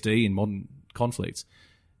PTSD in modern conflicts.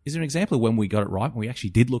 Is there an example of when we got it right, when we actually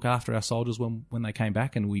did look after our soldiers when they came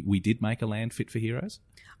back and we did make a land fit for heroes?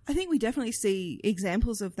 I think we definitely see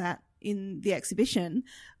examples of that in the exhibition,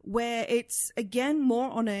 where it's, again, more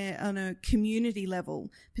on a community level,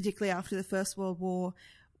 particularly after the First World War,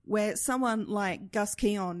 where someone like Gus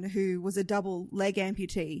Keon, who was a double leg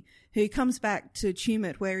amputee, who comes back to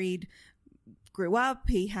Tumut where he'd grew up,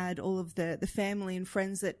 he had all of the family and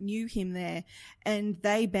friends that knew him there, and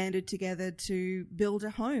they banded together to build a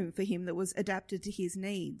home for him that was adapted to his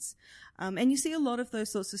needs. And you see a lot of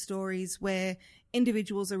those sorts of stories where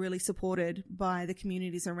individuals are really supported by the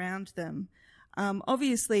communities around them.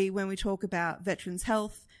 Obviously, when we talk about veterans'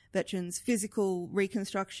 health, veterans' physical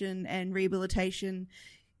reconstruction and rehabilitation,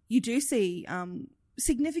 you do see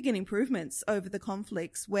significant improvements over the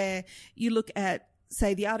conflicts, where you look at,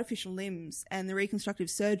 say, the artificial limbs and the reconstructive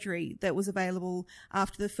surgery that was available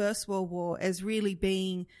after the First World War as really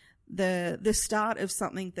being the start of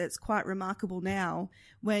something that's quite remarkable now,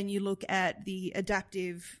 when you look at the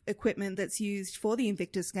adaptive equipment that's used for the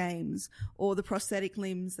Invictus Games or the prosthetic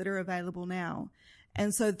limbs that are available now.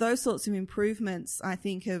 And so those sorts of improvements, I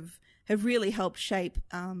think, have really helped shape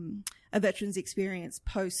a veteran's experience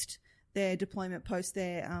post their deployment, post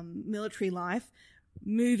their military life,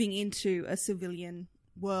 moving into a civilian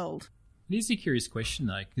world. It is a curious question,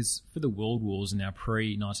 though, because for the world wars and our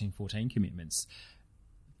pre-1914 commitments,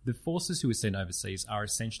 the forces who were sent overseas are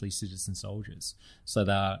essentially citizen soldiers. So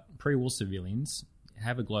they're pre-war civilians,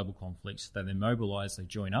 have a global conflict, they then mobilise, they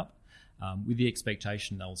join up, with the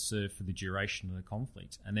expectation they'll serve for the duration of the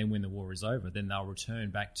conflict. And then when the war is over, then they'll return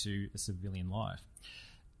back to a civilian life.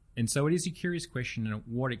 And so it is a curious question, and at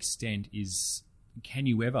what extent can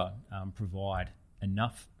you ever provide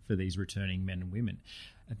enough for these returning men and women?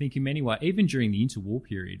 I think in many ways, even during the interwar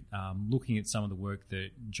period, looking at some of the work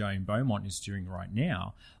that Joan Beaumont is doing right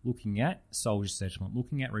now, looking at soldier settlement,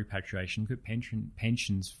 looking at repatriation, look at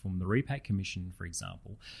pensions from the Repat Commission, for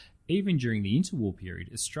example, even during the interwar period,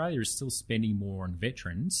 Australia is still spending more on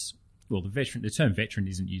veterans. Well, the term veteran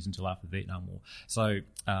isn't used until after the Vietnam War. So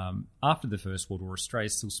after the First World War, Australia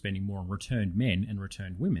is still spending more on returned men and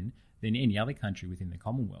returned women than any other country within the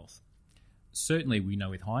Commonwealth. Certainly, we know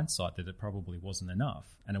with hindsight that it probably wasn't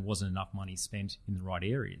enough, and it wasn't enough money spent in the right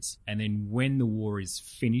areas. And then when the war is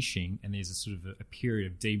finishing and there's a sort of a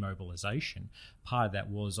period of demobilisation, part of that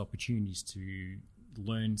was opportunities to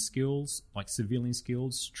learn skills, like civilian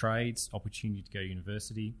skills, trades, opportunity to go to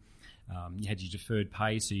university. You had your deferred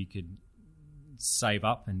pay so you could save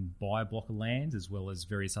up and buy a block of land, as well as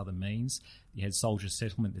various other means. You had soldier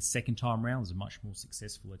settlement the second time round. It was a much more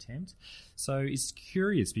successful attempt. So it's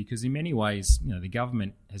curious because in many ways, the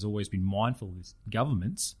government has always been mindful of this.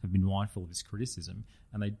 Governments have been mindful of this criticism,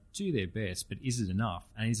 and they do their best, but is it enough?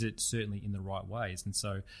 And is it certainly in the right ways? And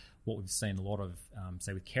so what we've seen a lot of,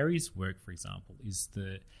 say with Kerry's work, for example, is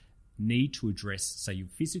the need to address, say, your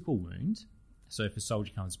physical wound. So if a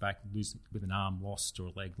soldier comes back with an arm lost or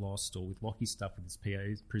a leg lost, or with Lockie's stuff with his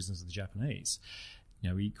POs, prisoners of the Japanese,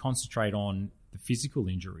 we concentrate on the physical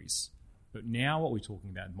injuries. But now what we're talking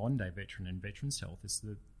about, modern day veteran and veterans' health, is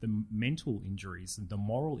the mental injuries and the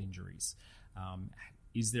moral injuries.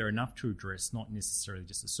 Is there enough to address not necessarily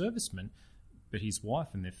just the serviceman, but his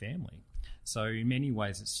wife and their family? So in many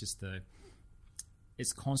ways,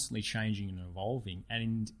 it's constantly changing and evolving.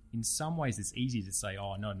 And in some ways, it's easy to say,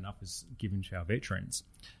 not enough is given to our veterans.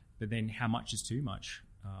 But then how much is too much?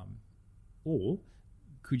 Or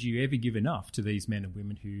could you ever give enough to these men and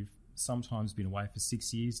women who've sometimes been away for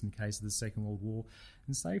 6 years in the case of the Second World War?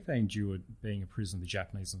 And say if they endured being a prisoner of the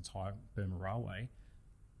Japanese on the Thai Burma Railway,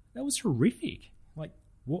 that was horrific. Like,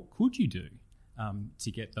 what could you do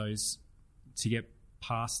to get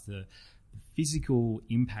past the physical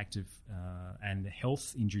impact of and the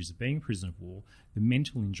health injuries of being a prisoner of war, the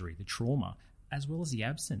mental injury, the trauma, as well as the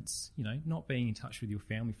absence, not being in touch with your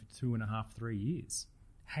family for 2.5, 3 years?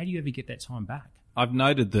 How do you ever get that time back? I've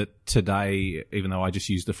noted that today, even though I just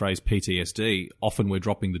used the phrase PTSD, often we're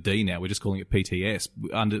dropping the D now. We're just calling it PTS,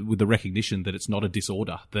 with the recognition that it's not a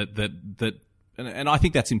disorder. And I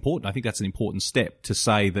think that's important. I think that's an important step to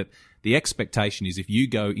say that the expectation is if you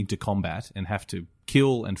go into combat and have to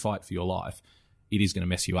kill and fight for your life, it is going to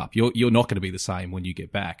mess you up. You're not going to be the same when you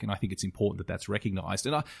get back. And I think it's important that that's recognised.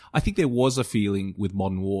 And I think there was a feeling with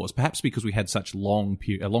modern wars, perhaps because we had such a long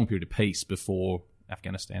period of peace before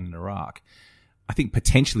Afghanistan and Iraq. I think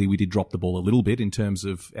potentially we did drop the ball a little bit in terms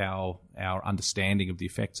of our understanding of the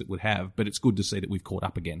effects it would have. But it's good to see that we've caught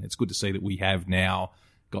up again. It's good to see that we have now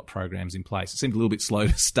got programs in place. It seemed a little bit slow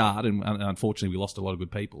to start, and unfortunately we lost a lot of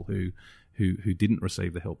good people who didn't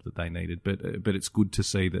receive the help that they needed. But it's good to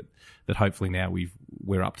see that hopefully now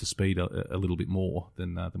we're up to speed a little bit more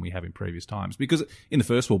than we have in previous times. Because in the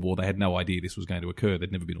First World War they had no idea this was going to occur.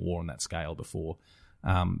 There'd never been a war on that scale before.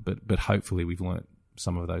 But hopefully we've learnt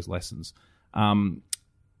some of those lessons.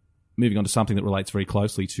 Moving on to something that relates very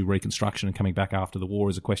closely to reconstruction and coming back after the war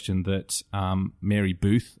is a question that Mary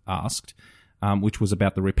Booth asked, which was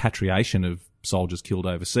about the repatriation of soldiers killed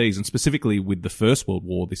overseas, and specifically with the First World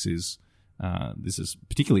War. This is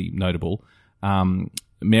particularly notable.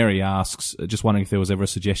 Mary asks, just wondering if there was ever a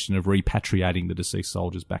suggestion of repatriating the deceased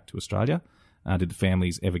soldiers back to Australia. Did the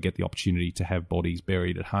families ever get the opportunity to have bodies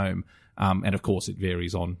buried at home? And of course, it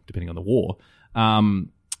varies depending on the war.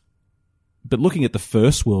 But looking at the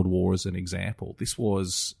First World War as an example, this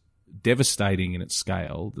was devastating in its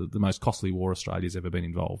scale, the most costly war Australia's ever been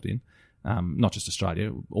involved in. Not just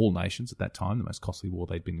Australia, all nations at that time, the most costly war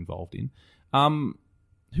they'd been involved in.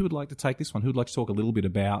 Who would like to take this one? Who would like to talk a little bit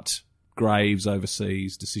about graves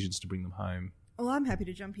overseas, decisions to bring them home? Well, I'm happy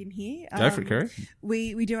to jump in here. Go for it, Kerry.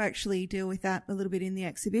 We do actually deal with that a little bit in the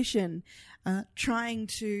exhibition, trying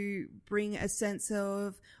to bring a sense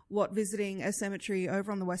of what visiting a cemetery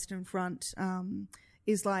over on the Western Front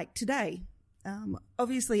is like today.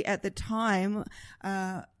 Obviously, at the time,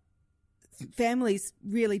 families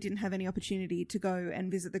really didn't have any opportunity to go and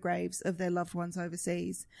visit the graves of their loved ones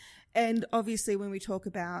overseas. And obviously when we talk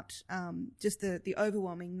about just the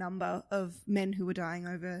overwhelming number of men who were dying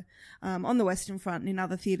over on the Western Front and in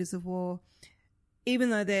other theatres of war,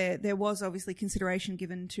 even though there was obviously consideration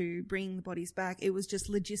given to bringing the bodies back, it was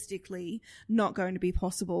just logistically not going to be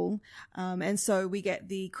possible. And so we get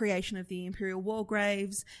the creation of the Imperial War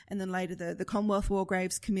Graves, and then later the Commonwealth War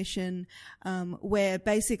Graves Commission, where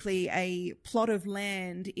basically a plot of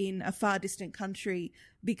land in a far distant country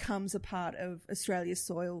becomes a part of Australia's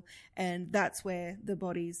soil, and that's where the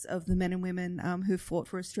bodies of the men and women who fought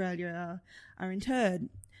for Australia are interred.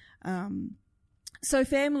 So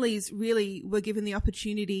families really were given the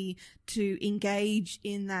opportunity to engage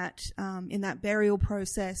in that burial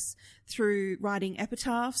process through writing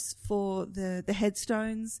epitaphs for the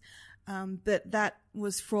headstones. But that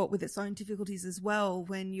was fraught with its own difficulties as well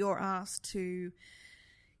when you're asked to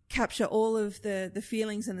capture all of the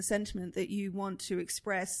feelings and the sentiment that you want to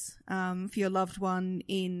express for your loved one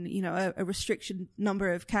in, you know, a restricted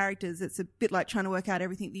number of characters. It's a bit like trying to work out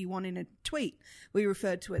everything that you want in a tweet. We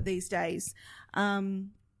refer to it these days.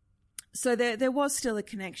 So there was still a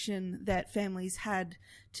connection that families had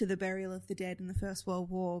to the burial of the dead in the First World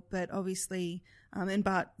War, but obviously, and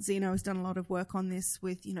Bart Zeno has done a lot of work on this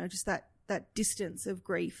with, you know, just that distance of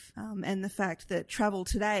grief, and the fact that travel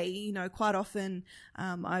today, you know, quite often,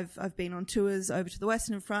 I've been on tours over to the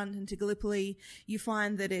Western Front and to Gallipoli. You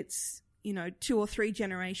find that it's, you know, 2 or 3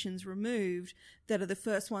 generations removed that are the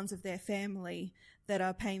first ones of their family that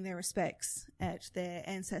are paying their respects at their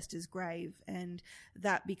ancestor's grave, and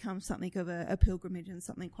that becomes something of a pilgrimage and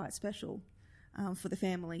something quite special for the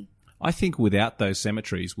family. I think without those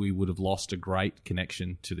cemeteries, we would have lost a great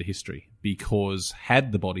connection to the history, because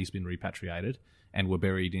had the bodies been repatriated and were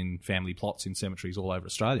buried in family plots in cemeteries all over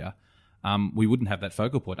Australia, we wouldn't have that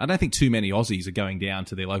focal point. I don't think too many Aussies are going down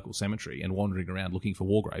to their local cemetery and wandering around looking for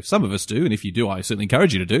war graves. Some of us do, and if you do, I certainly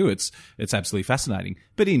encourage you to do. It's absolutely fascinating.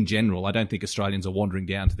 But in general, I don't think Australians are wandering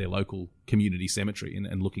down to their local community cemetery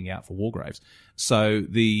and looking out for war graves. So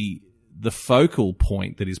the focal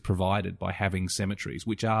point that is provided by having cemeteries,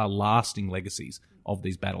 which are lasting legacies of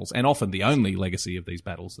these battles, and often the only legacy of these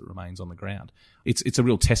battles that remains on the ground. It's a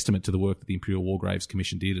real testament to the work that the Imperial War Graves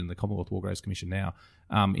Commission did, and the Commonwealth War Graves Commission now,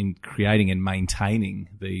 in creating and maintaining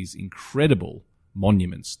these incredible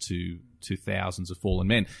monuments to thousands of fallen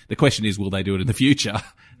men. The question is, will they do it in the future?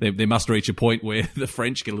 They must reach a point where the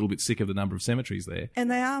French get a little bit sick of the number of cemeteries there.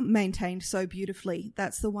 And they are maintained so beautifully.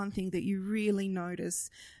 That's the one thing that you really notice.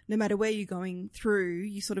 No matter where you're going through,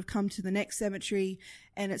 you sort of come to the next cemetery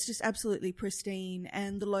and it's just absolutely pristine,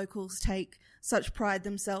 and the locals take such pride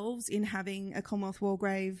themselves in having a Commonwealth War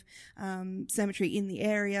Grave cemetery in the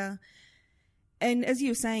area. And as you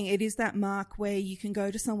were saying, it is that mark where you can go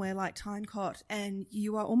to somewhere like Tynecott and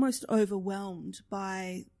you are almost overwhelmed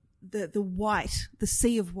by the white, the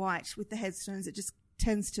sea of white with the headstones. It just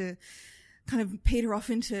tends to kind of peter off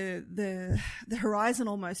into the horizon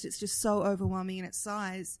almost. It's just so overwhelming in its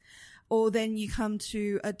size. Or then you come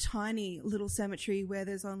to a tiny little cemetery where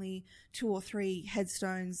there's only 2 or 3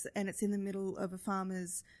 headstones, and it's in the middle of a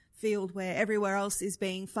farmer's field where everywhere else is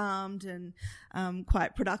being farmed and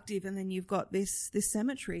quite productive, and then you've got this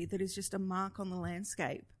cemetery that is just a mark on the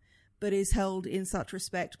landscape, but is held in such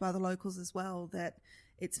respect by the locals as well that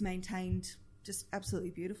it's maintained just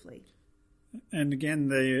absolutely beautifully. And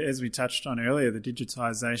again, as we touched on earlier, the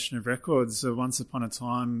digitisation of records. So once upon a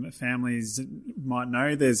time, families might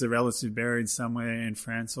know there's a relative buried somewhere in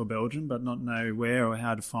France or Belgium, but not know where or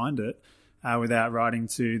how to find it without writing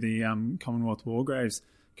to the Commonwealth War Graves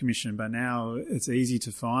Commission. But now it's easy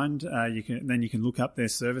to find. You can look up their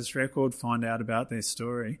service record, find out about their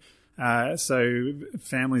story. So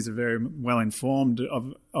families are very well informed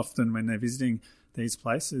often when they're visiting these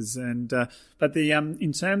places. And but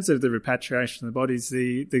in terms of the repatriation of the bodies,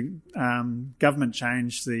 the government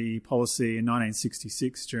changed the policy in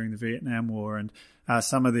 1966 during the Vietnam War, and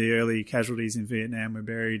some of the early casualties in Vietnam were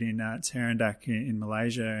buried in Tarandak in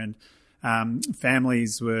Malaysia, and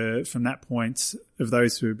families were, from that point, of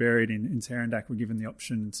those who were buried in Tarandak, were given the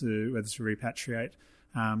option to whether to repatriate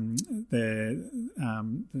the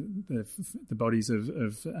bodies of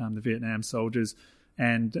the Vietnam soldiers,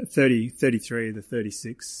 and 33 of the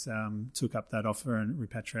 36 took up that offer and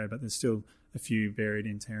repatriated, but there's still a few buried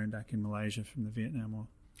in Tarandak in Malaysia from the Vietnam War.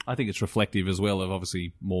 I think it's reflective as well of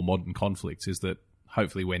obviously more modern conflicts, is that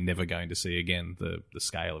hopefully we're never going to see again the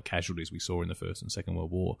scale of casualties we saw in the First and Second World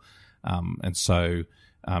War. And so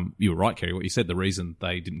you were right, Kerry, what you said. The reason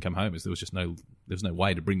they didn't come home is there was no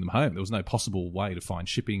way to bring them home. There was no possible way to find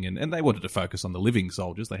shipping, and they wanted to focus on the living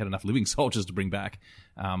soldiers. They had enough living soldiers to bring back.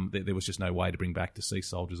 There was just no way to bring back deceased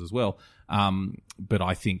soldiers as well. But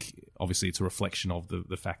I think obviously it's a reflection of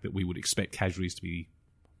the fact that we would expect casualties to be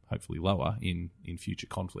hopefully lower in future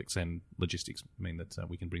conflicts, and logistics mean that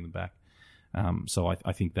we can bring them back. So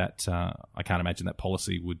I think that I can't imagine that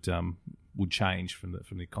policy would change from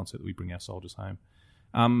the concept that we bring our soldiers home.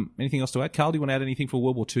 Anything else to add? Carl, do you want to add anything from a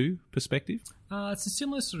World War II perspective? It's a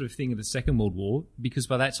similar sort of thing of the Second World War, because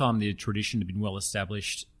by that time the tradition had been well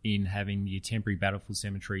established in having the temporary battlefield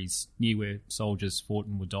cemeteries near where soldiers fought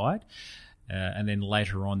and were died. And then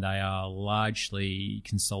later on they are largely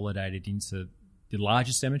consolidated into the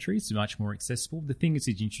larger cemeteries, so much more accessible. The thing that's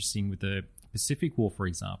interesting with the Pacific War, for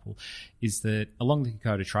example, is that along the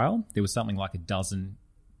Kokoda Trail there was something like a dozen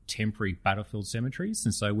temporary battlefield cemeteries.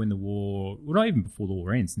 And so when the war, well, not even before the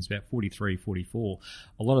war ends, since about 43, 44,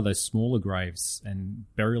 a lot of those smaller graves and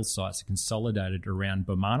burial sites are consolidated around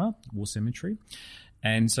Bomana War Cemetery.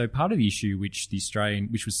 And so part of the issue which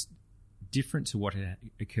was different to what had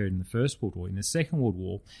occurred in the First World War, in the Second World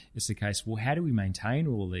War, is the case, well, how do we maintain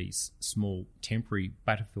all of these small temporary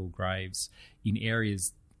battlefield graves in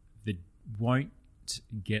areas that won't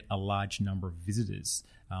get a large number of visitors?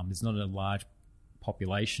 There's not a large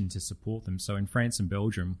population to support them. So in France and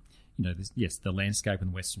Belgium, the landscape on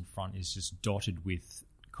the Western Front is just dotted with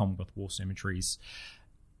Commonwealth War cemeteries,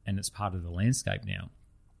 and it's part of the landscape now.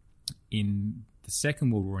 In the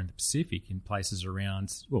Second World War in the Pacific, in places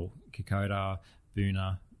around, Kokoda,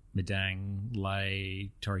 Buna, Madang,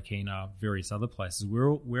 Lae, Torokina, various other places,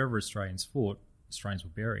 wherever Australians fought, Australians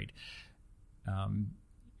were buried.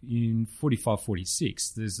 In 45, 46,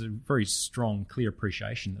 there's a very strong, clear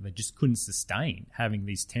appreciation that they just couldn't sustain having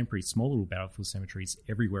these temporary, small little battlefield cemeteries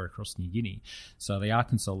everywhere across New Guinea. So they are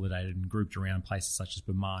consolidated and grouped around places such as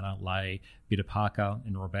Bomana, Lae, Bitapaka,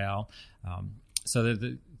 and Rabaul. So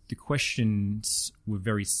the questions were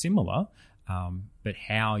very similar, but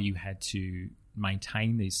how you had to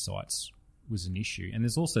maintain these sites was an issue. And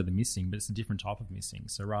there's also the missing, but it's a different type of missing.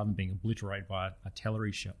 So rather than being obliterated by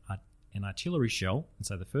an artillery shell, and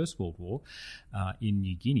so the First World War, in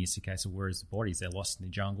New Guinea, it's a case of where's the bodies? They're lost in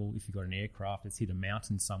the jungle. If you've got an aircraft that's hit a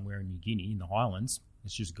mountain somewhere in New Guinea, in the highlands,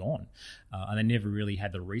 it's just gone. And they never really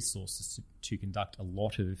had the resources to conduct a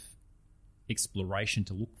lot of exploration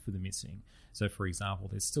to look for the missing. So, for example,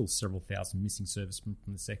 there's still several thousand missing servicemen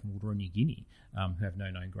from the Second World War in New Guinea who have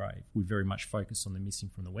no known grave. We very much focus on the missing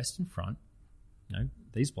from the Western Front.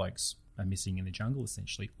 These blokes are missing in the jungle,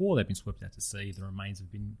 essentially, or they've been swept out to sea. The remains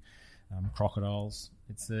have been crocodiles.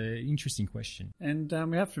 It's an interesting question. And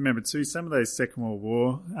we have to remember too, some of those Second World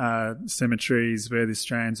War cemeteries where the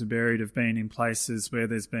Australians are buried have been in places where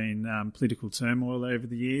there's been political turmoil over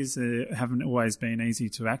the years. They haven't always been easy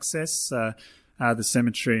to access. The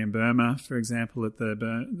cemetery in Burma, for example, at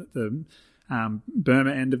the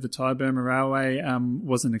Burma end of the Thai-Burma Railway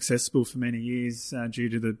wasn't accessible for many years due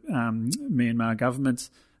to the Myanmar government.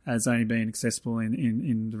 Has only been accessible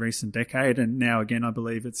in the recent decade, and now again I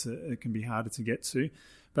believe it can be harder to get to.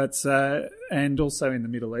 But and also in the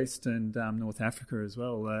Middle East and North Africa as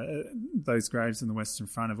well, those graves in the Western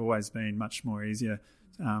Front have always been much more easier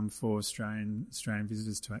for Australian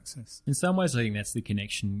visitors to access. In some ways, I think that's the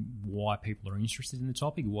connection why people are interested in the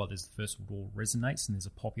topic, why there's the First World War resonates and there's a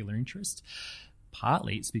popular interest.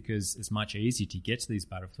 Partly it's because it's much easier to get to these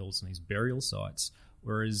battlefields and these burial sites,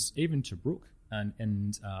 whereas even Tobruk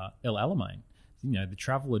and El Alamein, the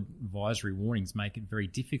travel advisory warnings make it very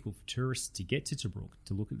difficult for tourists to get to Tobruk,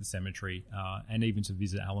 to look at the cemetery, and even to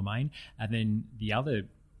visit Alamein. And then the other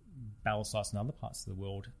battle sites in other parts of the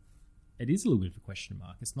world, it is a little bit of a question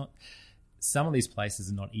mark. It's not. Some of these places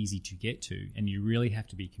are not easy to get to, and you really have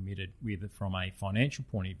to be committed, whether from a financial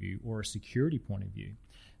point of view or a security point of view.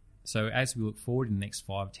 So as we look forward in the next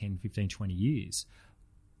 5, 10, 15, 20 years,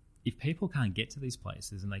 if people can't get to these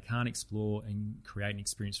places and they can't explore and create an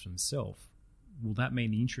experience for themselves, will that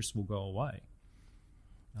mean the interest will go away?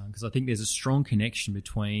 Because I think there's a strong connection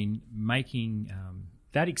between making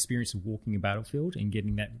that experience of walking a battlefield and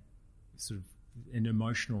getting that sort of an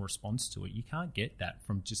emotional response to it. You can't get that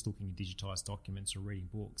from just looking at digitised documents or reading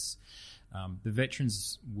books. The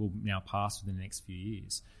veterans will now pass within the next few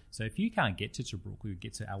years. So if you can't get to Tobruk, or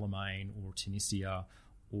get to Alamein or Tunisia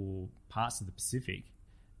or parts of the Pacific,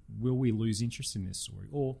 will we lose interest in this story,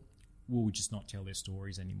 or will we just not tell their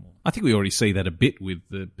stories anymore? I think we already see that a bit with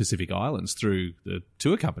the Pacific Islands through the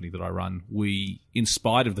tour company that I run. We, in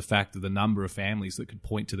spite of the fact that the number of families that could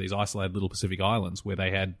point to these isolated little Pacific Islands where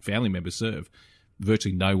they had family members serve,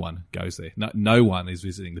 virtually no one goes there. No one is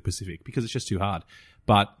visiting the Pacific because it's just too hard.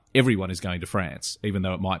 But everyone is going to France, even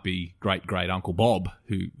though it might be great-great-uncle Bob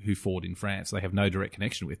who fought in France. They have no direct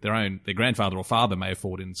connection with. Their grandfather or father may have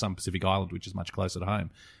fought in some Pacific island, which is much closer to home.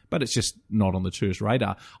 But it's just not on the tourist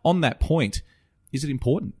radar. On that point, is it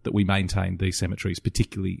important that we maintain these cemeteries,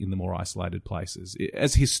 particularly in the more isolated places?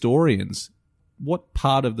 As historians, what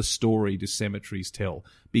part of the story do cemeteries tell?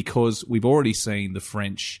 Because we've already seen the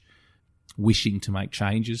French wishing to make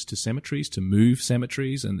changes to cemeteries, to move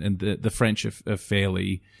cemeteries, and the French are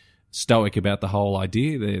fairly stoic about the whole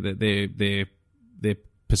idea. Their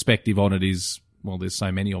perspective on it is, well, there's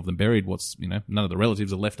so many of them buried. None of the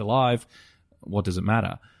relatives are left alive. What does it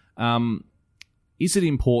matter? Is it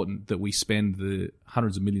important that we spend the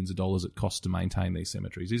hundreds of millions of dollars it costs to maintain these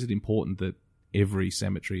cemeteries? Is it important that every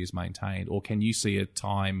cemetery is maintained? Or can you see a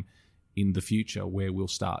time in the future where we'll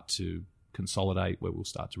start to consolidate, where we'll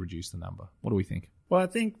start to reduce the number? What do we think? Well, I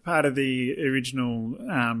think part of the original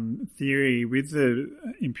theory with the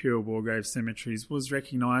Imperial War Grave cemeteries was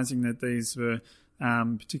recognising that these were,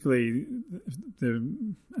 particularly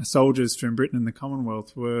the soldiers from Britain and the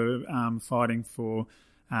Commonwealth, were fighting for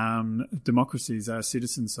democracies,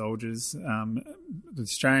 citizen soldiers. The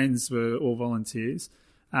Australians were all volunteers.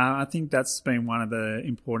 I think that's been one of the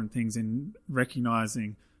important things in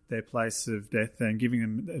recognising their place of death and giving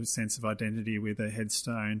them a sense of identity with a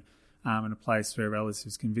headstone and a place where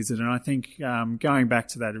relatives can visit. And I think going back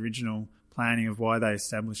to that original planning of why they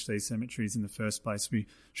established these cemeteries in the first place, we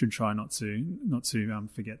should try not to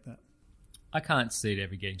forget that. I can't see it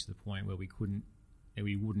ever getting to the point where we wouldn't,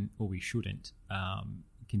 or we shouldn't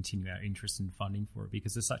continue our interest in funding for it,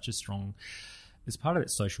 because there's such a strong, as part of that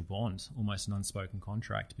social bond, almost an unspoken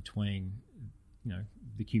contract between,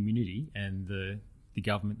 the community and the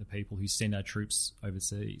government, the people who send our troops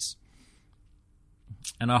overseas.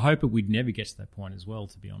 And I hope we'd never get to that point as well,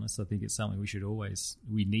 to be honest. I think it's something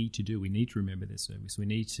we need to do. We need to remember their service. We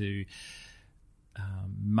need to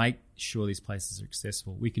make sure these places are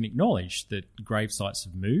accessible. We can acknowledge that grave sites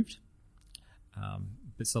have moved,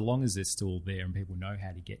 but so long as they're still there and people know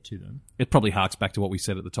how to get to them. It probably harks back to what we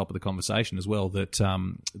said at the top of the conversation as well, that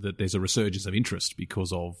there's a resurgence of interest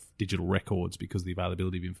because of digital records, because of the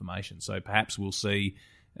availability of information. So perhaps we'll see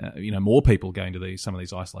more people going to some of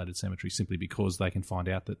these isolated cemeteries simply because they can find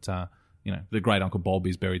out that the great Uncle Bob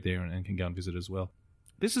is buried there and can go and visit as well.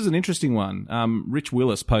 This is an interesting one. Rich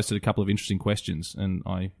Willis posted a couple of interesting questions, and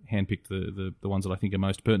I handpicked the ones that I think are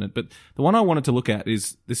most pertinent. But the one I wanted to look at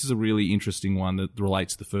this is a really interesting one that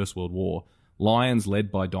relates to the First World War. Lions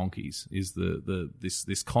led by donkeys is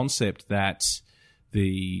this concept that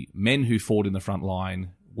the men who fought in the front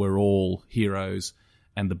line were all heroes,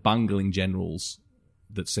 and the bungling generals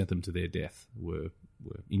that sent them to their death were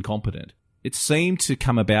incompetent. It seemed to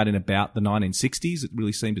come about in about the 1960s. It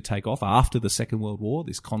really seemed to take off after the Second World War,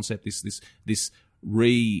 this concept, this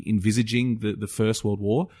re-envisaging the First World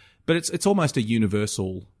War. But it's almost a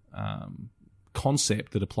universal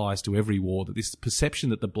concept that applies to every war, that this perception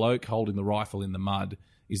that the bloke holding the rifle in the mud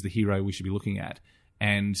is the hero we should be looking at.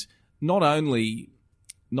 And not only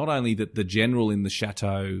that the general in the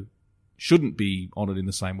chateau shouldn't be honoured in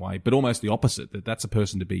the same way, but almost the opposite, that that's a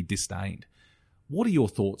person to be disdained. What are your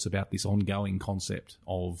thoughts about this ongoing concept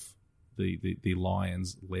of the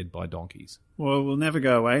lions led by donkeys? Well, we'll never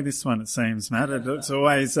go away, this one, it seems, Matt. It's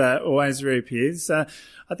always reappears. I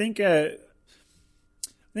think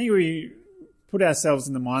we put ourselves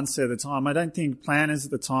in the mindset at the time. I don't think planners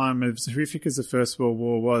at the time, as horrific as the First World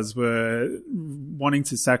War was, were wanting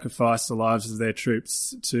to sacrifice the lives of their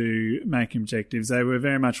troops to make objectives. They were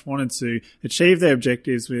very much wanted to achieve their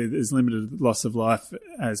objectives with as limited loss of life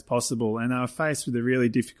as possible. And they were faced with a really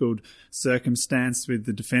difficult circumstance with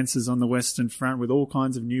the defences on the Western Front, with all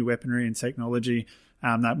kinds of new weaponry and technology.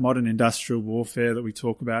 That modern industrial warfare that we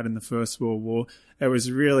talk about in the First World War, it was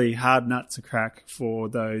a really hard nut to crack for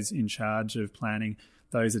those in charge of planning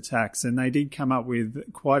those attacks. And they did come up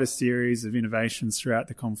with quite a series of innovations throughout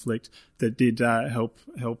the conflict that did help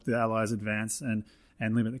the Allies advance and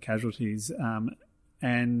limit the casualties.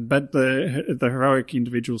 But the heroic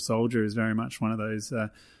individual soldier is very much one of those.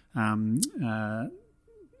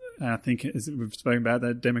 I think, as we've spoken about,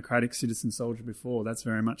 that democratic citizen soldier before, that's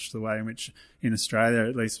very much the way in which, in Australia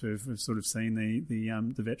at least, we've sort of seen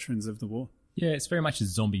the veterans of the war. Yeah, it's very much a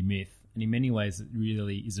zombie myth, and in many ways it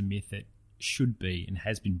really is a myth that should be and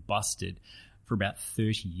has been busted for about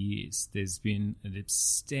 30 years. There's been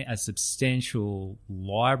a substantial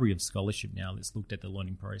library of scholarship now that's looked at the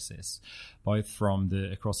learning process, both from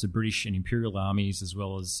across the British and Imperial armies, as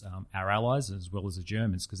well as our allies, as well as the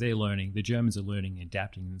Germans, because the Germans are learning and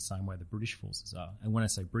adapting in the same way the British forces are. And when I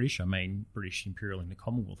say British, I mean British, Imperial, and the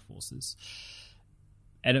Commonwealth forces.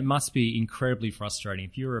 And it must be incredibly frustrating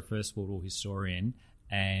if you're a First World War historian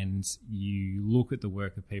and you look at the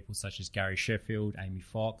work of people such as Gary Sheffield, Amy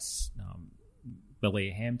Fox,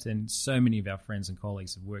 Belia Hampton. So many of our friends and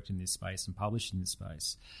colleagues have worked in this space and published in this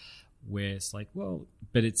space. where it's like, well,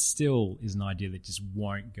 but it still is an idea that just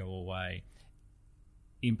won't go away.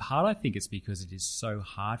 In part, I think it's because it is so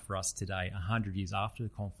hard for us today, 100 years after the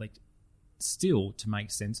conflict, still to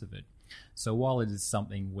make sense of it. So while it is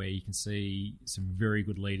something where you can see some very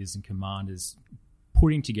good leaders and commanders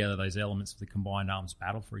putting together those elements of the combined arms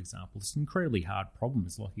battle, for example, it's an incredibly hard problem,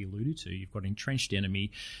 as Lockie alluded to. You've got an entrenched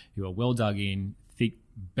enemy who are well dug in, thick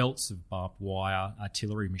belts of barbed wire,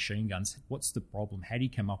 artillery, machine guns. What's the problem? How do you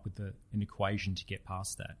come up with an equation to get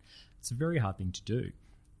past that? It's a very hard thing to do,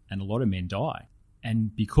 and a lot of men die.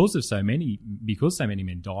 And because so many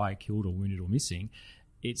men die, killed or wounded or missing,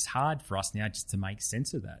 it's hard for us now just to make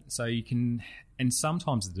sense of that. So you can, and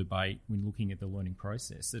sometimes the debate when looking at the learning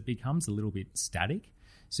process, it becomes a little bit static.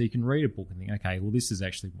 So you can read a book and think, okay, well, this is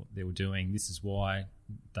actually what they were doing. This is why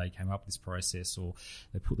they came up with this process, or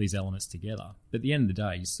they put these elements together. But at the end of the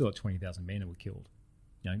day, you still got 20,000 men who were killed.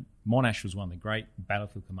 You know, Monash was one of the great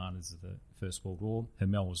battlefield commanders of the First World War.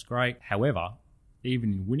 Hermel was great. However,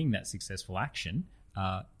 even in winning that successful action,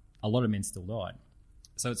 a lot of men still died.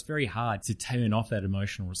 So it's very hard to turn off that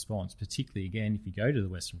emotional response, particularly, again, if you go to the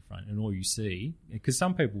Western Front and all you see, because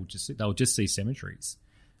some people they'll just see cemeteries,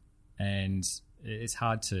 and it's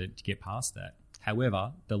hard to get past that.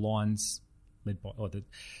 However, the lines led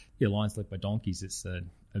by donkeys, it's a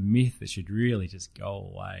myth that should really just go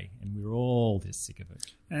away, and we're all just sick of it.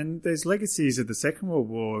 And there's legacies of the Second World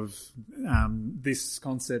War of this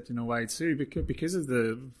concept in a way too, because of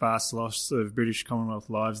the vast loss of British Commonwealth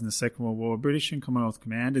lives in the Second World War. British and Commonwealth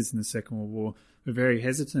commanders in the Second World War were very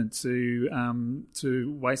hesitant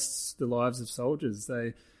to waste the lives of soldiers.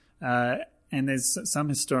 And there's some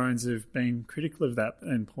historians who've been critical of that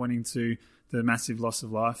and pointing to the massive loss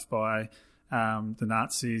of life by the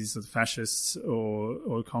Nazis or the fascists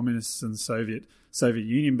or communists and Soviet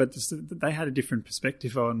Union, but just, they had a different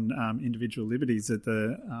perspective on individual liberties. That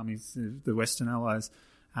the armies, the Western Allies,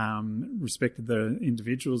 respected the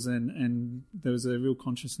individuals, and there was a real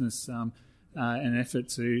consciousness and effort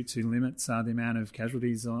to limit the amount of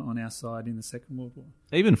casualties on our side in the Second World War.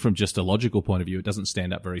 Even from just a logical point of view, it doesn't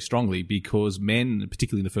stand up very strongly, because men,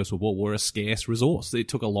 particularly in the First World War, were a scarce resource. It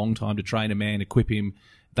took a long time to train a man, equip him.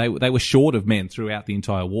 They were short of men throughout the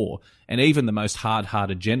entire war. And even the most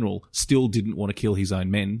hard-hearted general still didn't want to kill his own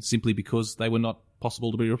men simply because they were not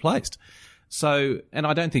possible to be replaced. So, and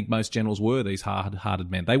I don't think most generals were these hard-hearted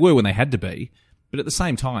men. They were when they had to be. But at the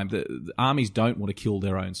same time, the armies don't want to kill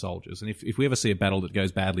their own soldiers. And if we ever see a battle that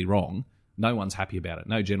goes badly wrong, no one's happy about it.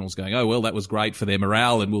 No general's going, oh, well, that was great for their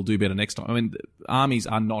morale and we'll do better next time. I mean, armies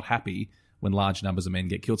are not happy when large numbers of men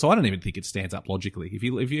get killed. So I don't even think it stands up logically. If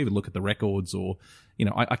you even look at the records, or, you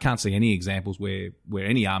know, I can't see any examples where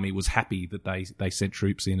any army was happy that they sent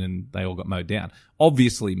troops in and they all got mowed down.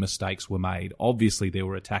 Obviously, mistakes were made. Obviously, there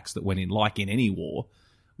were attacks that went in, like in any war,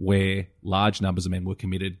 where large numbers of men were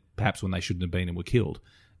committed, perhaps when they shouldn't have been, and were killed.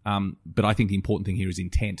 But I think the important thing here is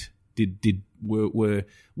intent.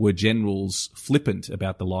 Were generals flippant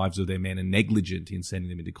about the lives of their men and negligent in sending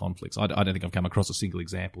them into conflicts? I don't think I've come across a single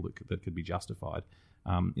example that could be justified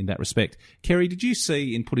in that respect. Kerry, did you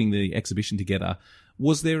see, in putting the exhibition together,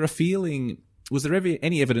 was there ever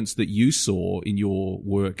any evidence that you saw in your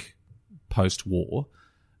work post-war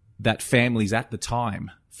that families at the time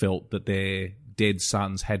felt that their dead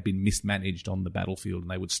sons had been mismanaged on the battlefield and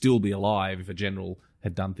they would still be alive if a general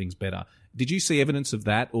had done things better? Did you see evidence of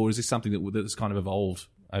that, or is this something that's kind of evolved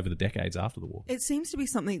over the decades after the war? It seems to be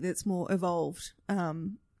something that's more evolved,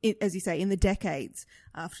 as you say, in the decades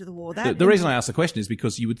after the war. The reason I ask the question is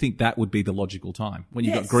because you would think that would be the logical time. When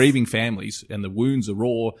you've got grieving families and the wounds are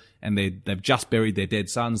raw and they've just buried their dead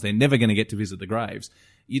sons, they're never going to get to visit the graves.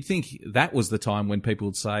 You'd think that was the time when people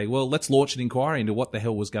would say, well, let's launch an inquiry into what the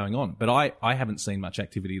hell was going on. But I haven't seen much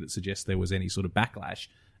activity that suggests there was any sort of backlash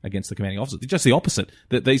against the commanding officers. It's just the opposite,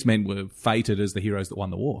 that these men were fated as the heroes that won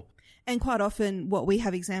the war. And quite often what we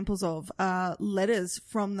have examples of are letters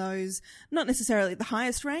from those, not necessarily at the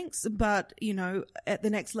highest ranks, but, you know, at the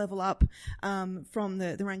next level up from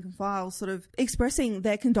the rank and file, sort of expressing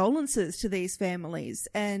their condolences to these families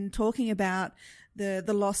and talking about the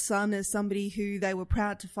lost son as somebody who they were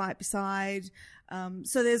proud to fight beside.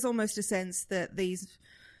 So there's almost a sense that these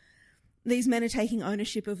men are taking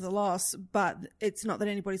ownership of the loss, but it's not that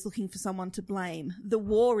anybody's looking for someone to blame. The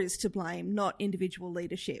war is to blame, not individual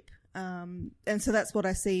leadership. And so that's what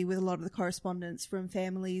I see with a lot of the correspondence from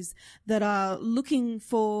families that are looking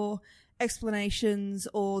for explanations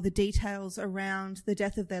or the details around the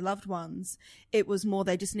death of their loved ones. It was more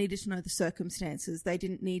they just needed to know the circumstances. They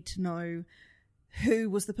didn't need to know who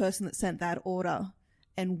was the person that sent that order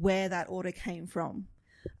and where that order came from.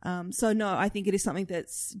 So no, I think it is something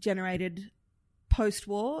that's generated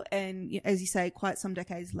post-war, and as you say, quite some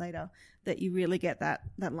decades later, that you really get that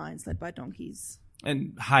lines led by donkeys.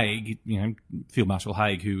 And Haig, Field Marshal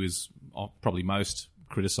Haig, who is probably most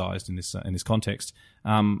criticised in this context.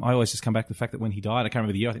 I always just come back to the fact that when he died, I can't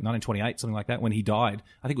remember the year, I think 1928, something like that. When he died,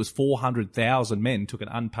 I think it was 400,000 men took an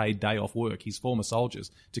unpaid day off work, his former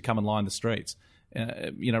soldiers, to come and line the streets.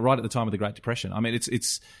 Right at the time of the Great Depression. I mean,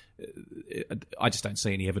 I just don't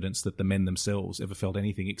see any evidence that the men themselves ever felt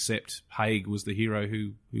anything except Haig was the hero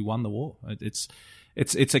who won the war.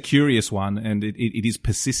 It's a curious one, and it is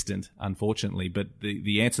persistent, unfortunately. But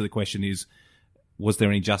the answer to the question is, was there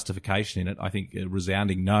any justification in it? I think a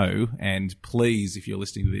resounding no. And please, if you're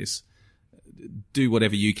listening to this, do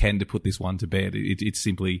whatever you can to put this one to bed. It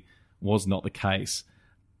simply was not the case.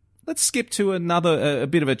 Let's skip to a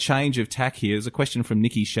bit of a change of tack here. There's a question from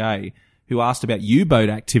Nikki Shea, who asked about U-boat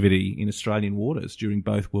activity in Australian waters during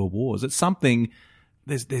both World Wars. It's something.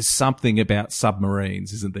 There's something about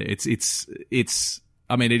submarines, isn't there? It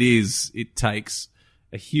takes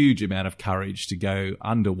a huge amount of courage to go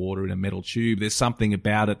underwater in a metal tube. There's something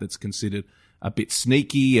about it that's considered a bit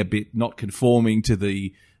sneaky, a bit not conforming to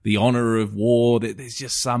the honour of war. There's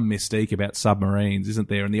just some mystique about submarines, isn't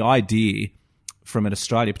there? And the idea from an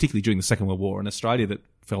Australia, particularly during the Second World War, an Australia that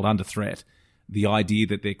felt under threat, the idea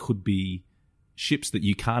that there could be ships that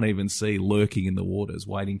you can't even see lurking in the waters,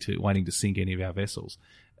 waiting to sink any of our vessels.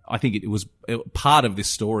 I think it was part of this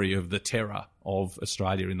story of the terror of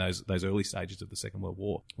Australia in those early stages of the Second World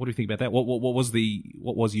War. What do you think about that? What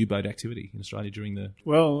was U-boat activity in Australia during the?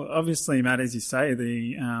 Well, obviously, Matt, as you say,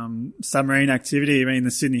 the submarine activity. I mean,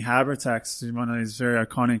 the Sydney Harbour attacks is one of those very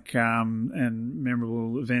iconic and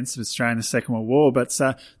memorable events of Australia in the Second World War. But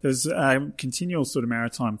there was continual sort of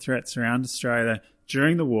maritime threats around Australia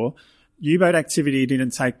during the war. U-boat activity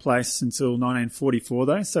didn't take place until 1944,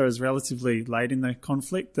 though, so it was relatively late in the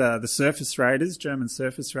conflict. The surface raiders, German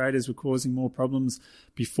surface raiders, were causing more problems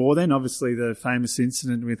before then. Obviously, the famous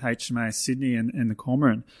incident with HMAS Sydney and the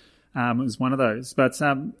Cormorant was one of those. But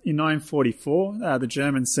in 1944, the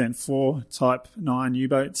Germans sent 4 Type 9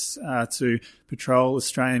 U-boats to patrol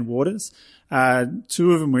Australian waters.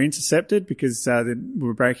 2 of them were intercepted because they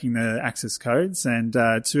were breaking the access codes, and 2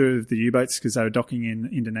 of the U-boats because they were docking in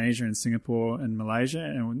Indonesia and Singapore and Malaysia,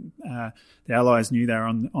 and the Allies knew they were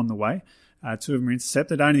on the way. 2 of them were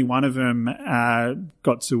intercepted. Only one of them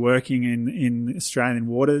got to working in Australian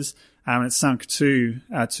waters, and it sunk 2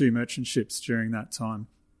 merchant ships during that time.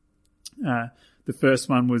 The first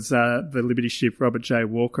one was the Liberty ship Robert J.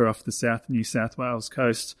 Walker off the South New South Wales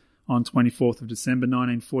coast on 24th of December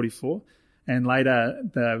 1944. And later,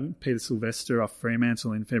 the Peter Sylvester off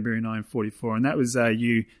Fremantle in February 1944, and that was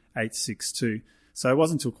U-862. So it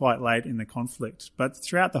wasn't until quite late in the conflict. But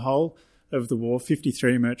throughout the whole of the war,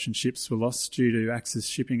 53 merchant ships were lost due to Axis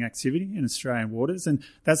shipping activity in Australian waters, and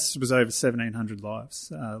that was over 1,700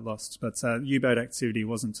 lives lost. But U-boat activity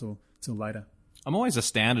wasn't until later. I'm always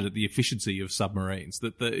astounded at the efficiency of submarines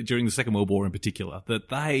that during the Second World War in particular, that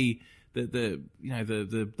the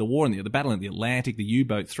war in the battle in the Atlantic, the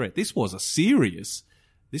U-boat threat. This was a serious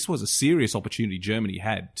opportunity Germany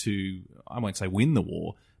had to, I won't say win the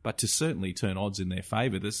war, but to certainly turn odds in their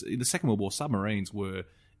favour. In the Second World War, submarines were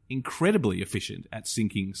incredibly efficient at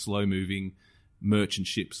sinking slow-moving merchant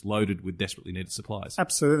ships loaded with desperately needed supplies.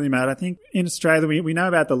 Absolutely, Matt. I think in Australia we know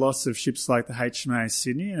about the loss of ships like the HMAS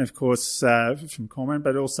Sydney and, of course, from Cormorant,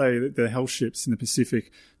 but also the Hell ships in the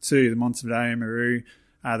Pacific too, the Montevideo Maru,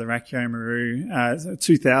 the Rakio Maru.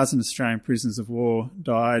 2,000 Australian prisoners of war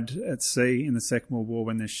died at sea in the Second World War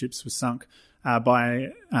when their ships were sunk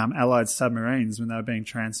by Allied submarines when they were being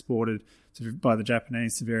transported by the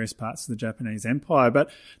Japanese to various parts of the Japanese Empire. But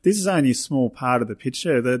this is only a small part of the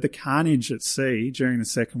picture. The carnage at sea during the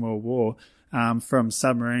Second World War from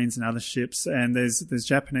submarines and other ships, and there's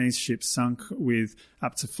Japanese ships sunk with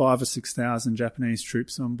up to 5,000 or 6,000 Japanese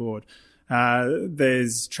troops on board.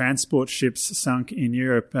 There's transport ships sunk in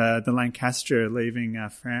Europe. The Lancaster leaving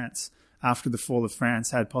France after the fall of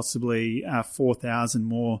France had possibly 4,000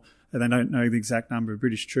 more. They don't know the exact number of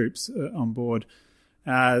British troops on board.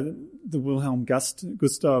 The Wilhelm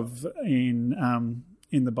Gustav in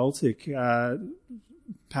the Baltic,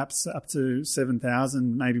 perhaps up to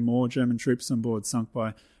 7,000, maybe more German troops on board sunk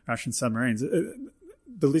by Russian submarines.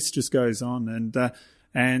 The list just goes on, and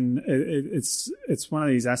it's one of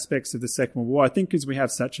these aspects of the Second World War. I think because we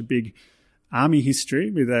have such a big army history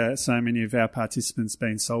with so many of our participants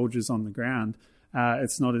being soldiers on the ground,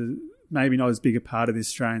 it's maybe not as big a part of the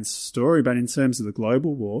Australian story, but in terms of the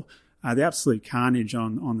global war, the absolute carnage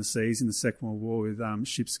on the seas in the Second World War with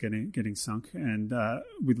ships getting sunk and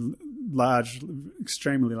with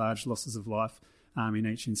extremely large losses of life in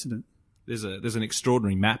each incident. there's an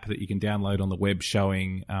extraordinary map that you can download on the web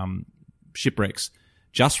showing shipwrecks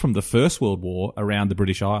just from the First World War around the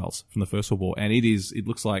British Isles from the First World War, and it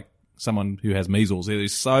looks like someone who has measles.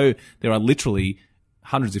 There are literally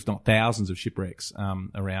hundreds, if not thousands, of shipwrecks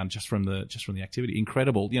around just from the activity.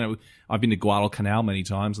 Incredible. You know, I've been to Guadalcanal many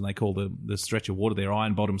times, and they call the stretch of water there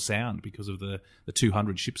Iron Bottom Sound because of the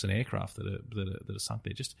 200 ships and aircraft that are sunk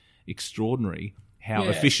there. Just extraordinary how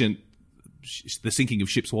efficient the sinking of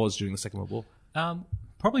ships was during the Second World War.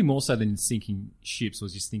 Probably more so than sinking ships,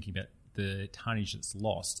 was just thinking about the tonnage that's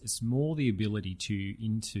lost. It's more the ability to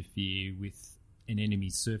interfere with an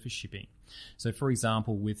enemy's surface shipping. So, for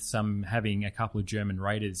example, with having a couple of German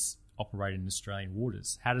raiders operate in Australian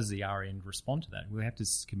waters, how does the RN respond to that? We have to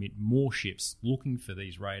commit more ships looking for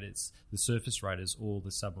these raiders, the surface raiders or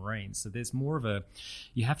the submarines. So there's more of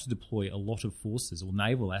you have to deploy a lot of forces or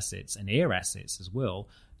naval assets and air assets as well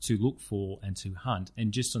to look for and to hunt,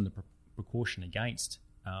 and just on the precaution against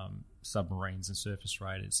submarines and surface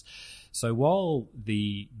raiders. So while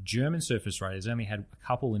the German surface raiders only had a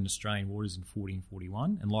couple in Australian waters in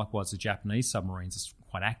 1441, and likewise the Japanese submarines are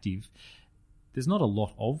quite active, there's not a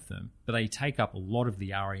lot of them, but they take up a lot of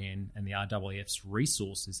the RAN and the RAAF's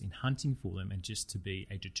resources in hunting for them and just to be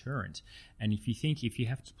a deterrent. And if you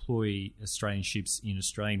have to deploy Australian ships in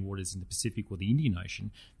Australian waters in the Pacific or the Indian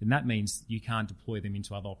Ocean, then that means you can't deploy them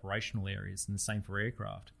into other operational areas, and the same for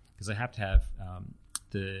aircraft, because they have to have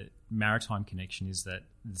the maritime connection is that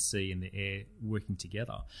the sea and the air working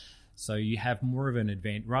together. So you have more of an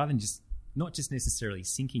advantage, rather than not just necessarily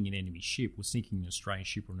sinking an enemy ship or sinking an Australian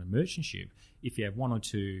ship or a merchant ship. If you have one or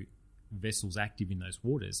two vessels active in those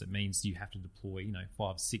waters, it means you have to deploy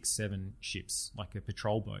 5, 6, 7 ships like a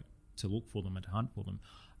patrol boat to look for them and to hunt for them,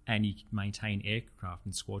 and you maintain aircraft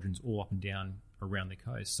and squadrons all up and down around the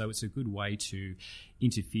coast. So it's a good way to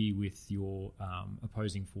interfere with your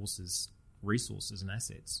opposing forces' resources and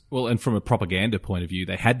assets. Well, and from a propaganda point of view,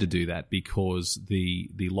 they had to do that because the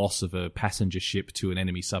loss of a passenger ship to an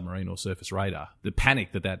enemy submarine or surface radar, the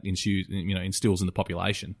panic that instills in the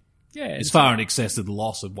population, is far in excess of the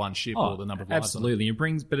loss of one ship or the number of lives. Absolutely, it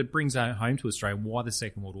brings home to Australia why the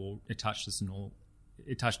Second World War touched us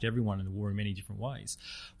it touched everyone in the war in many different ways.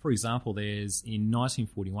 For example, there's in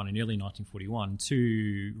 1941, in early 1941,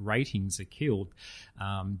 2 ratings are killed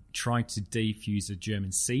trying to defuse a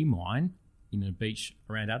German sea mine in a beach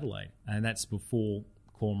around Adelaide, and that's before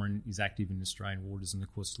Cormoran is active in Australian waters, and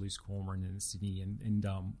of course loose Cormoran in Sydney,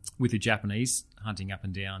 and with the Japanese hunting up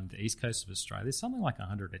and down the east coast of Australia, there's something like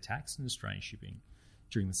 100 attacks in Australian shipping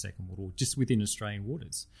during the Second World War, just within Australian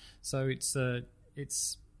waters. So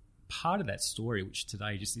it's part of that story which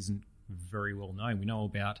today just isn't very well known. We know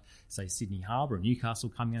about, say, Sydney Harbour and Newcastle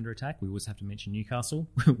coming under attack. We always have to mention Newcastle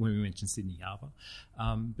when we mention Sydney Harbour.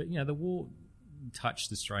 But the war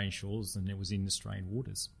touched Australian shores, and it was in Australian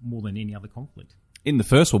waters more than any other conflict. In the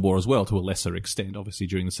First World War as well, to a lesser extent. Obviously,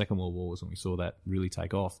 during the Second World War was when we saw that really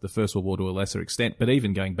take off. The First World War to a lesser extent, but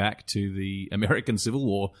even going back to the American Civil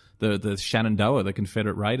War, the Shenandoah, the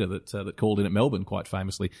Confederate raider that called in at Melbourne quite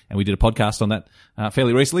famously, and we did a podcast on that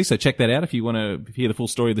fairly recently, so check that out if you want to hear the full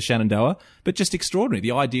story of the Shenandoah. But just extraordinary,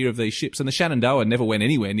 the idea of these ships. And the Shenandoah never went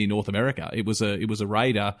anywhere near North America. It was a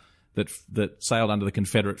raider that sailed under the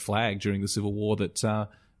Confederate flag during the Civil War that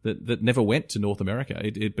never went to North America.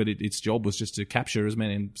 But its job was just to capture as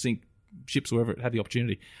many and sink ships wherever it had the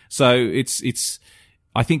opportunity. So it's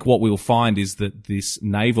I think what we'll find is that this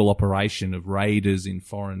naval operation of raiders in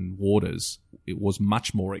foreign waters, it was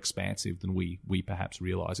much more expansive than we perhaps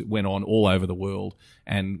realise. It went on all over the world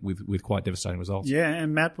and with quite devastating results. Yeah,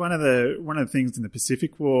 and Matt, one of the things in the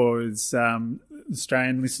Pacific War is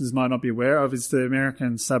Australian listeners might not be aware of is the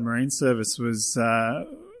American submarine service was had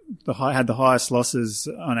the highest losses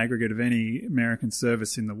on aggregate of any American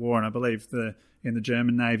service in the war, and I believe in the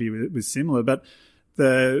German Navy it was similar. But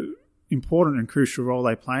the important and crucial role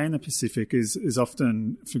they play in the Pacific is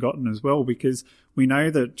often forgotten as well, because we know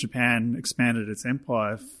that Japan expanded its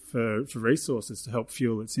empire for resources to help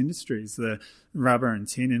fuel its industries, the rubber and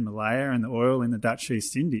tin in Malaya and the oil in the Dutch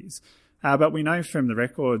East Indies. But we know from the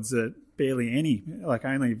records that barely any, like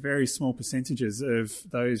only very small percentages of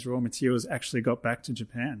those raw materials actually got back to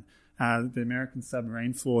Japan. The American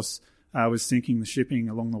submarine force was sinking the shipping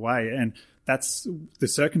along the way, and that's the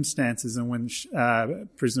circumstances. And when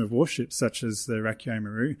prisoner of war ships such as the Rakio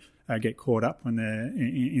Maru get caught up when they're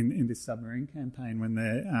in this submarine campaign, when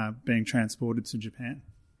they're being transported to Japan.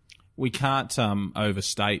 We can't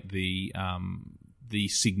overstate the the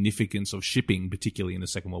significance of shipping, particularly in the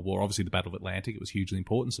Second World War. Obviously, the Battle of Atlantic, it was hugely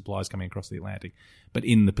important, supplies coming across the Atlantic. But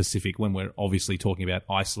in the Pacific, when we're obviously talking about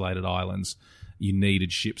isolated islands, you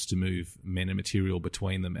needed ships to move men and material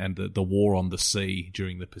between them. And the war on the sea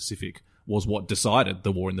during the Pacific was what decided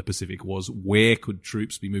the war in the Pacific, was where could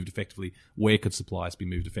troops be moved effectively, where could supplies be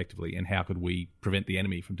moved effectively, and how could we prevent the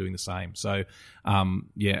enemy from doing the same. So,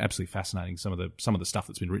 absolutely fascinating, some of the stuff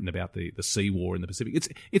that's been written about the sea war in the Pacific.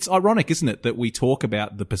 It's ironic, isn't it, that we talk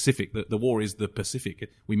about the Pacific, the war is the Pacific.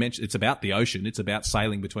 We mentioned it's about the ocean, it's about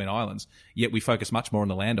sailing between islands, yet we focus much more on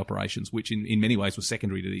the land operations, which in many ways was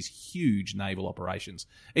secondary to these huge naval operations.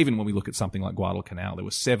 Even when we look at something like Guadalcanal, there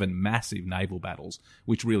were 7 massive naval battles,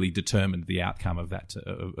 which really determined the outcome of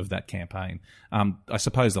that campaign. I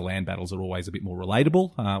suppose the land battles are always a bit more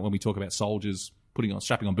relatable when we talk about soldiers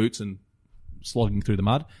strapping on boots and slogging through the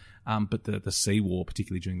mud. But the sea war,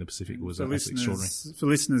 particularly during the Pacific, was absolutely extraordinary. For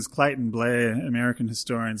listeners, Clayton Blair, American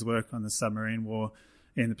historian's work on the submarine war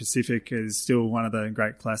in the Pacific, is still one of the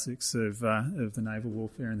great classics of the naval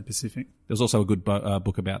warfare in the Pacific. There's also a good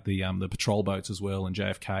book about the patrol boats as well, and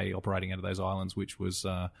JFK operating out of those islands, which was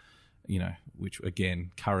which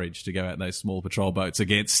again, courage to go out in those small patrol boats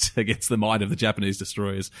against the might of the Japanese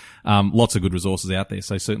destroyers. Lots of good resources out there,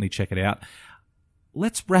 so certainly check it out.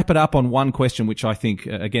 Let's wrap it up on one question, which I think,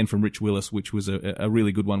 again, from Rich Willis, which was a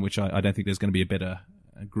really good one, which I don't think there's going to be a better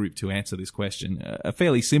group to answer this question. A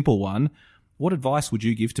fairly simple one. What advice would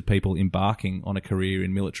you give to people embarking on a career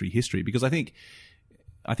in military history? Because I think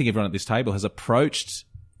everyone at this table has approached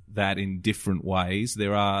that in different ways.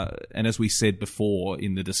 There are, and as we said before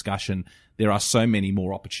in the discussion, there are so many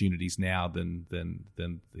more opportunities now than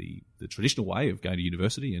the traditional way of going to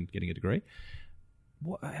university and getting a degree.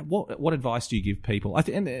 What advice do you give people,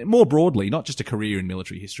 and more broadly, not just a career in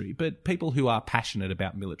military history, but people who are passionate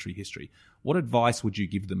about military history? What advice would you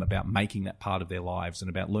give them about making that part of their lives and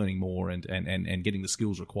about learning more and getting the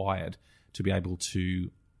skills required to be able to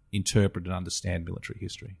interpret and understand military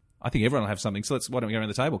history? I think everyone will have something. So why don't we go around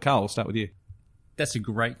the table? Carl, we'll start with you. That's a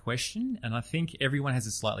great question, and I think everyone has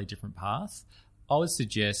a slightly different path. I would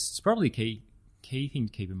suggest it's probably a key thing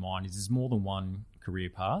to keep in mind is there's more than one career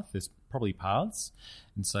path. There's probably paths,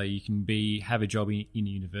 and so you can have a job in a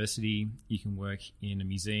university, you can work in a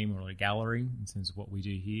museum or a gallery in terms of what we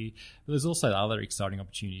do here, but there's also other exciting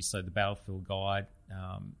opportunities. So the Battlefield Guide,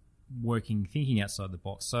 thinking outside the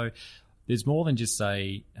box. So there's more than just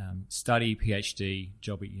say study, PhD,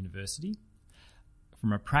 job at university.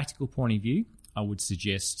 From a practical point of view, I would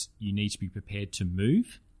suggest you need to be prepared to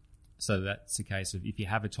move. So that's the case of if you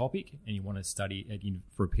have a topic and you want to study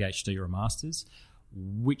for a PhD or a master's,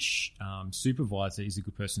 which supervisor is a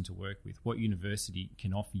good person to work with? What university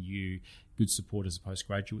can offer you good support as a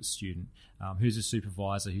postgraduate student? Who's a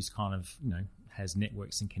supervisor who's kind of, has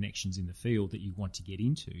networks and connections in the field that you want to get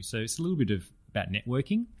into? So it's a little bit about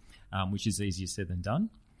networking, which is easier said than done.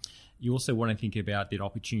 You also want to think about the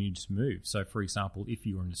opportunity to move. So, for example, if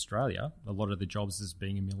you're in Australia, a lot of the jobs as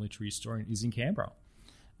being a military historian is in Canberra.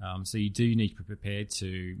 So you do need to be prepared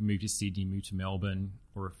to move to Sydney, move to Melbourne,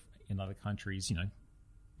 or if in other countries,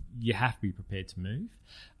 you have to be prepared to move.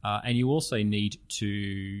 And you also need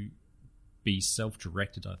to be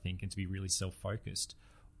self-directed, I think, and to be really self-focused.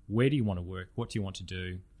 Where do you want to work? What do you want to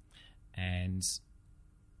do? And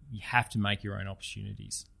you have to make your own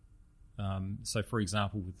opportunities. So, for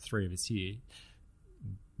example, with the three of us here,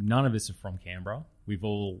 none of us are from Canberra. We've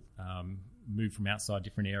all moved from outside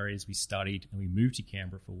different areas. We studied and we moved to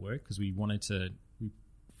Canberra for work because we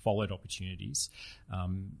followed opportunities.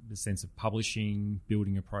 The sense of publishing,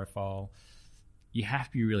 building a profile. You have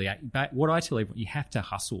to be really, what I tell everyone, you have to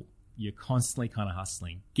hustle. You're constantly kind of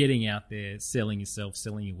hustling, getting out there, selling yourself,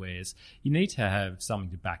 selling your wares. You need to have something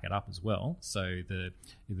to back it up as well. So either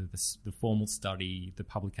the formal study, the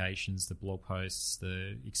publications, the blog posts,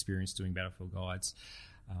 the experience doing Battlefield Guides.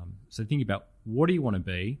 So think about what do you want to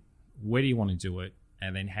be, where do you want to do it,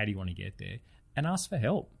 and then how do you want to get there? And ask for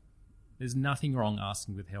help. There's nothing wrong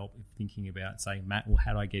asking with help if thinking about, say, Matt, well,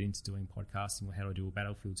 how do I get into doing podcasting? Or how do I do a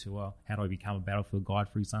Battlefield tour? How do I become a Battlefield Guide,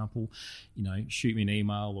 for example? Shoot me an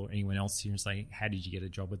email or anyone else here and say, how did you get a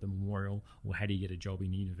job at the Memorial? Or how do you get a job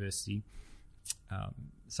in university?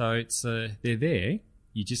 So it's they're there.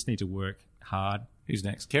 You just need to work hard. Who's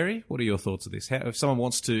next? Kerry, what are your thoughts of this? If someone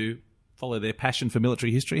wants to follow their passion for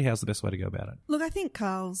military history, how's the best way to go about it? Look, I think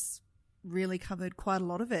Carl's really covered quite a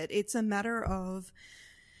lot of it. It's a matter of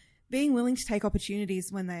being willing to take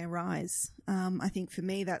opportunities when they arise. I think for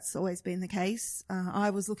me, that's always been the case.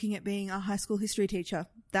 I was looking at being a high school history teacher.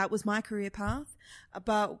 That was my career path.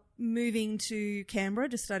 But moving to Canberra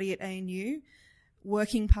to study at ANU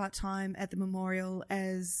working part-time at the memorial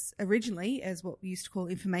originally as what we used to call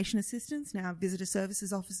information assistants, now visitor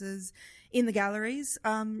services officers in the galleries,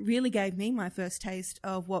 really gave me my first taste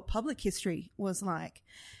of what public history was like.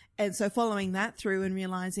 And so following that through and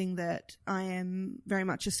realising that I am very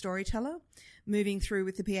much a storyteller, moving through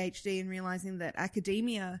with the PhD and realising that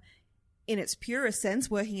academia in its purest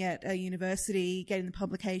sense, working at a university, getting the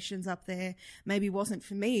publications up there, maybe wasn't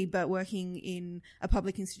for me, but working in a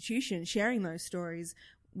public institution, sharing those stories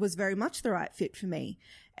was very much the right fit for me.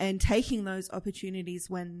 And taking those opportunities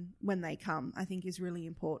when they come, I think is really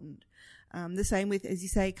important. The same with, as you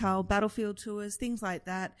say, Carl, battlefield tours, things like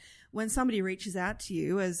that. When somebody reaches out to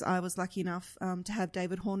you, as I was lucky enough to have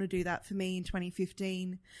David Horner do that for me in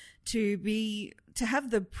 2015, to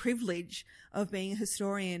have the privilege of being a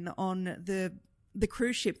historian on the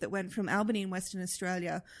cruise ship that went from Albany in Western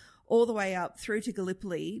Australia all the way up through to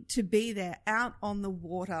Gallipoli, to be there out on the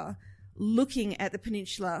water, looking at the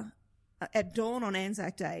peninsula at dawn on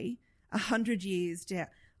Anzac Day, 100 years down.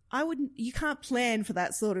 You can't plan for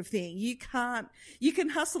that sort of thing. You can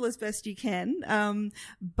hustle as best you can.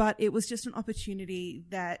 But it was just an opportunity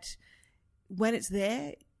that when it's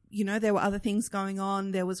there, there were other things going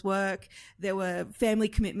on. There was work, there were family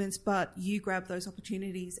commitments, but you grab those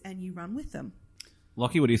opportunities and you run with them.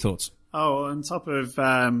 Lockie, what are your thoughts? Oh, on top of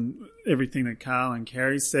everything that Carl and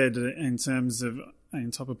Kerry said in terms of,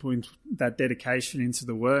 on top of putting that dedication into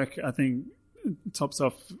the work, I think tops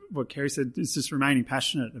off what Kerry said is just remaining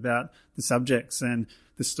passionate about the subjects and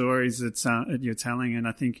the stories that you're telling. And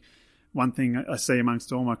I think one thing I see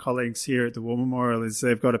amongst all my colleagues here at the War Memorial is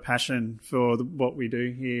they've got a passion for what we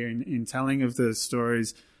do here in telling of the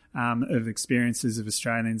stories of experiences of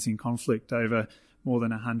Australians in conflict over more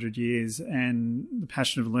than 100 years, and the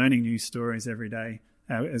passion of learning new stories every day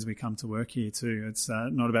as we come to work here too. It's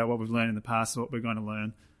not about what we've learned in the past, but what we're going to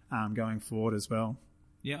learn going forward as well.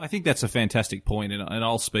 Yeah, I think that's a fantastic point, and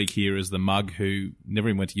I'll speak here as the mug who never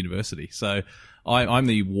even went to university. So I'm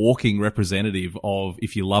the walking representative of,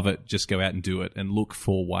 if you love it, just go out and do it and look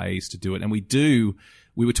for ways to do it. And we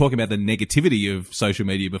were talking about the negativity of social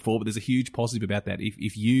media before, but there's a huge positive about that.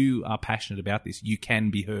 If you are passionate about this, you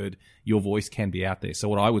can be heard, your voice can be out there. So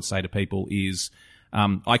what I would say to people is,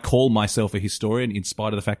 I call myself a historian in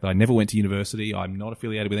spite of the fact that I never went to university. I'm not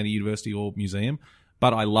affiliated with any university or museum,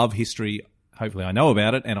 but I love history. Hopefully I know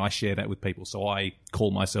about it, and I share that with people. So I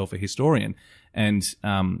call myself a historian. And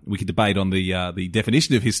we could debate on the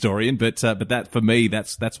definition of historian, but that, for me,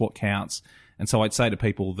 that's what counts. And so I'd say to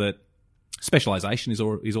people that specialisation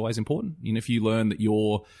is always important. If you learn that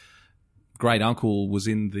your great uncle was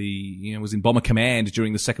in Bomber Command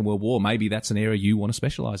during the Second World War, maybe that's an area you want to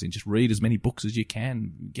specialise in. Just read as many books as you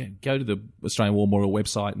can. Go to the Australian War Memorial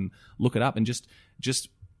website and look it up, and just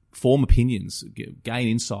form opinions, gain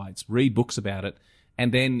insights, read books about it.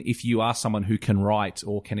 And then if you are someone who can write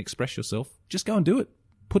or can express yourself, just go and do it.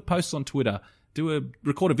 Put posts on Twitter,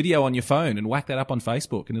 record a video on your phone and whack that up on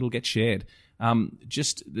Facebook, and it'll get shared. Do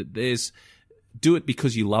it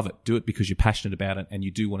because you love it. Do it because you're passionate about it and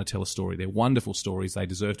you do want to tell a story. They're wonderful stories. They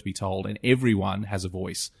deserve to be told, and everyone has a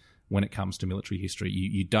voice when it comes to military history.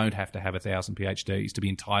 You don't have to have 1,000 PhDs to be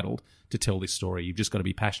entitled to tell this story. You've just got to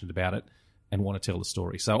be passionate about it and want to tell the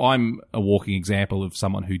story. So I'm a walking example of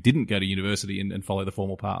someone who didn't go to university and follow the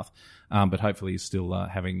formal path, but hopefully is still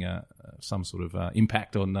having some sort of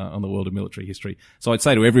impact on the world of military history. So I'd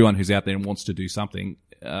say to everyone who's out there and wants to do something,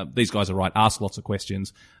 these guys are right. Ask lots of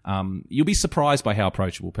questions. You'll be surprised by how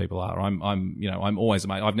approachable people are. I'm always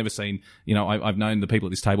amazed. I've never seen, I've known the people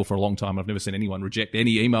at this table for a long time. I've never seen anyone reject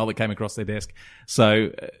any email that came across their desk.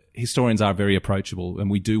 So historians are very approachable,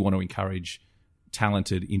 and we do want to encourage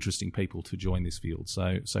talented, interesting people to join this field.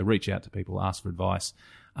 So reach out to people, ask for advice.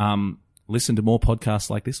 Listen to more podcasts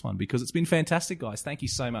like this one, because it's been fantastic, guys. Thank you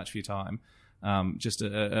so much for your time. Just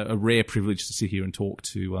a rare privilege to sit here and talk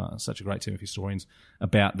to such a great team of historians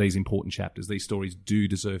about these important chapters. These stories do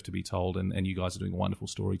deserve to be told, and you guys are doing wonderful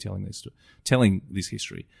storytelling, telling this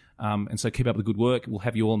history. And so keep up the good work. We'll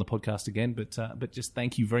have you all on the podcast again, but just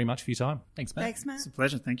thank you very much for your time. Thanks, Matt. Thanks, Matt. It's a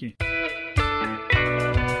pleasure. Thank you.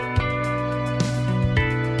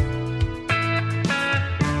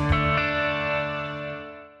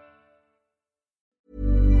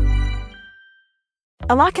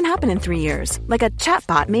 A lot can happen in 3 years, like a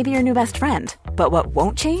chatbot may be your new best friend. But what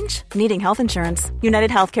won't change? Needing health insurance.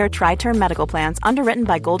 United Healthcare Tri-Term Medical Plans, underwritten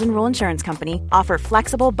by Golden Rule Insurance Company, offer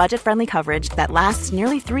flexible, budget-friendly coverage that lasts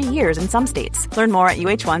nearly 3 years in some states. Learn more at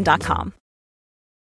UH1.com.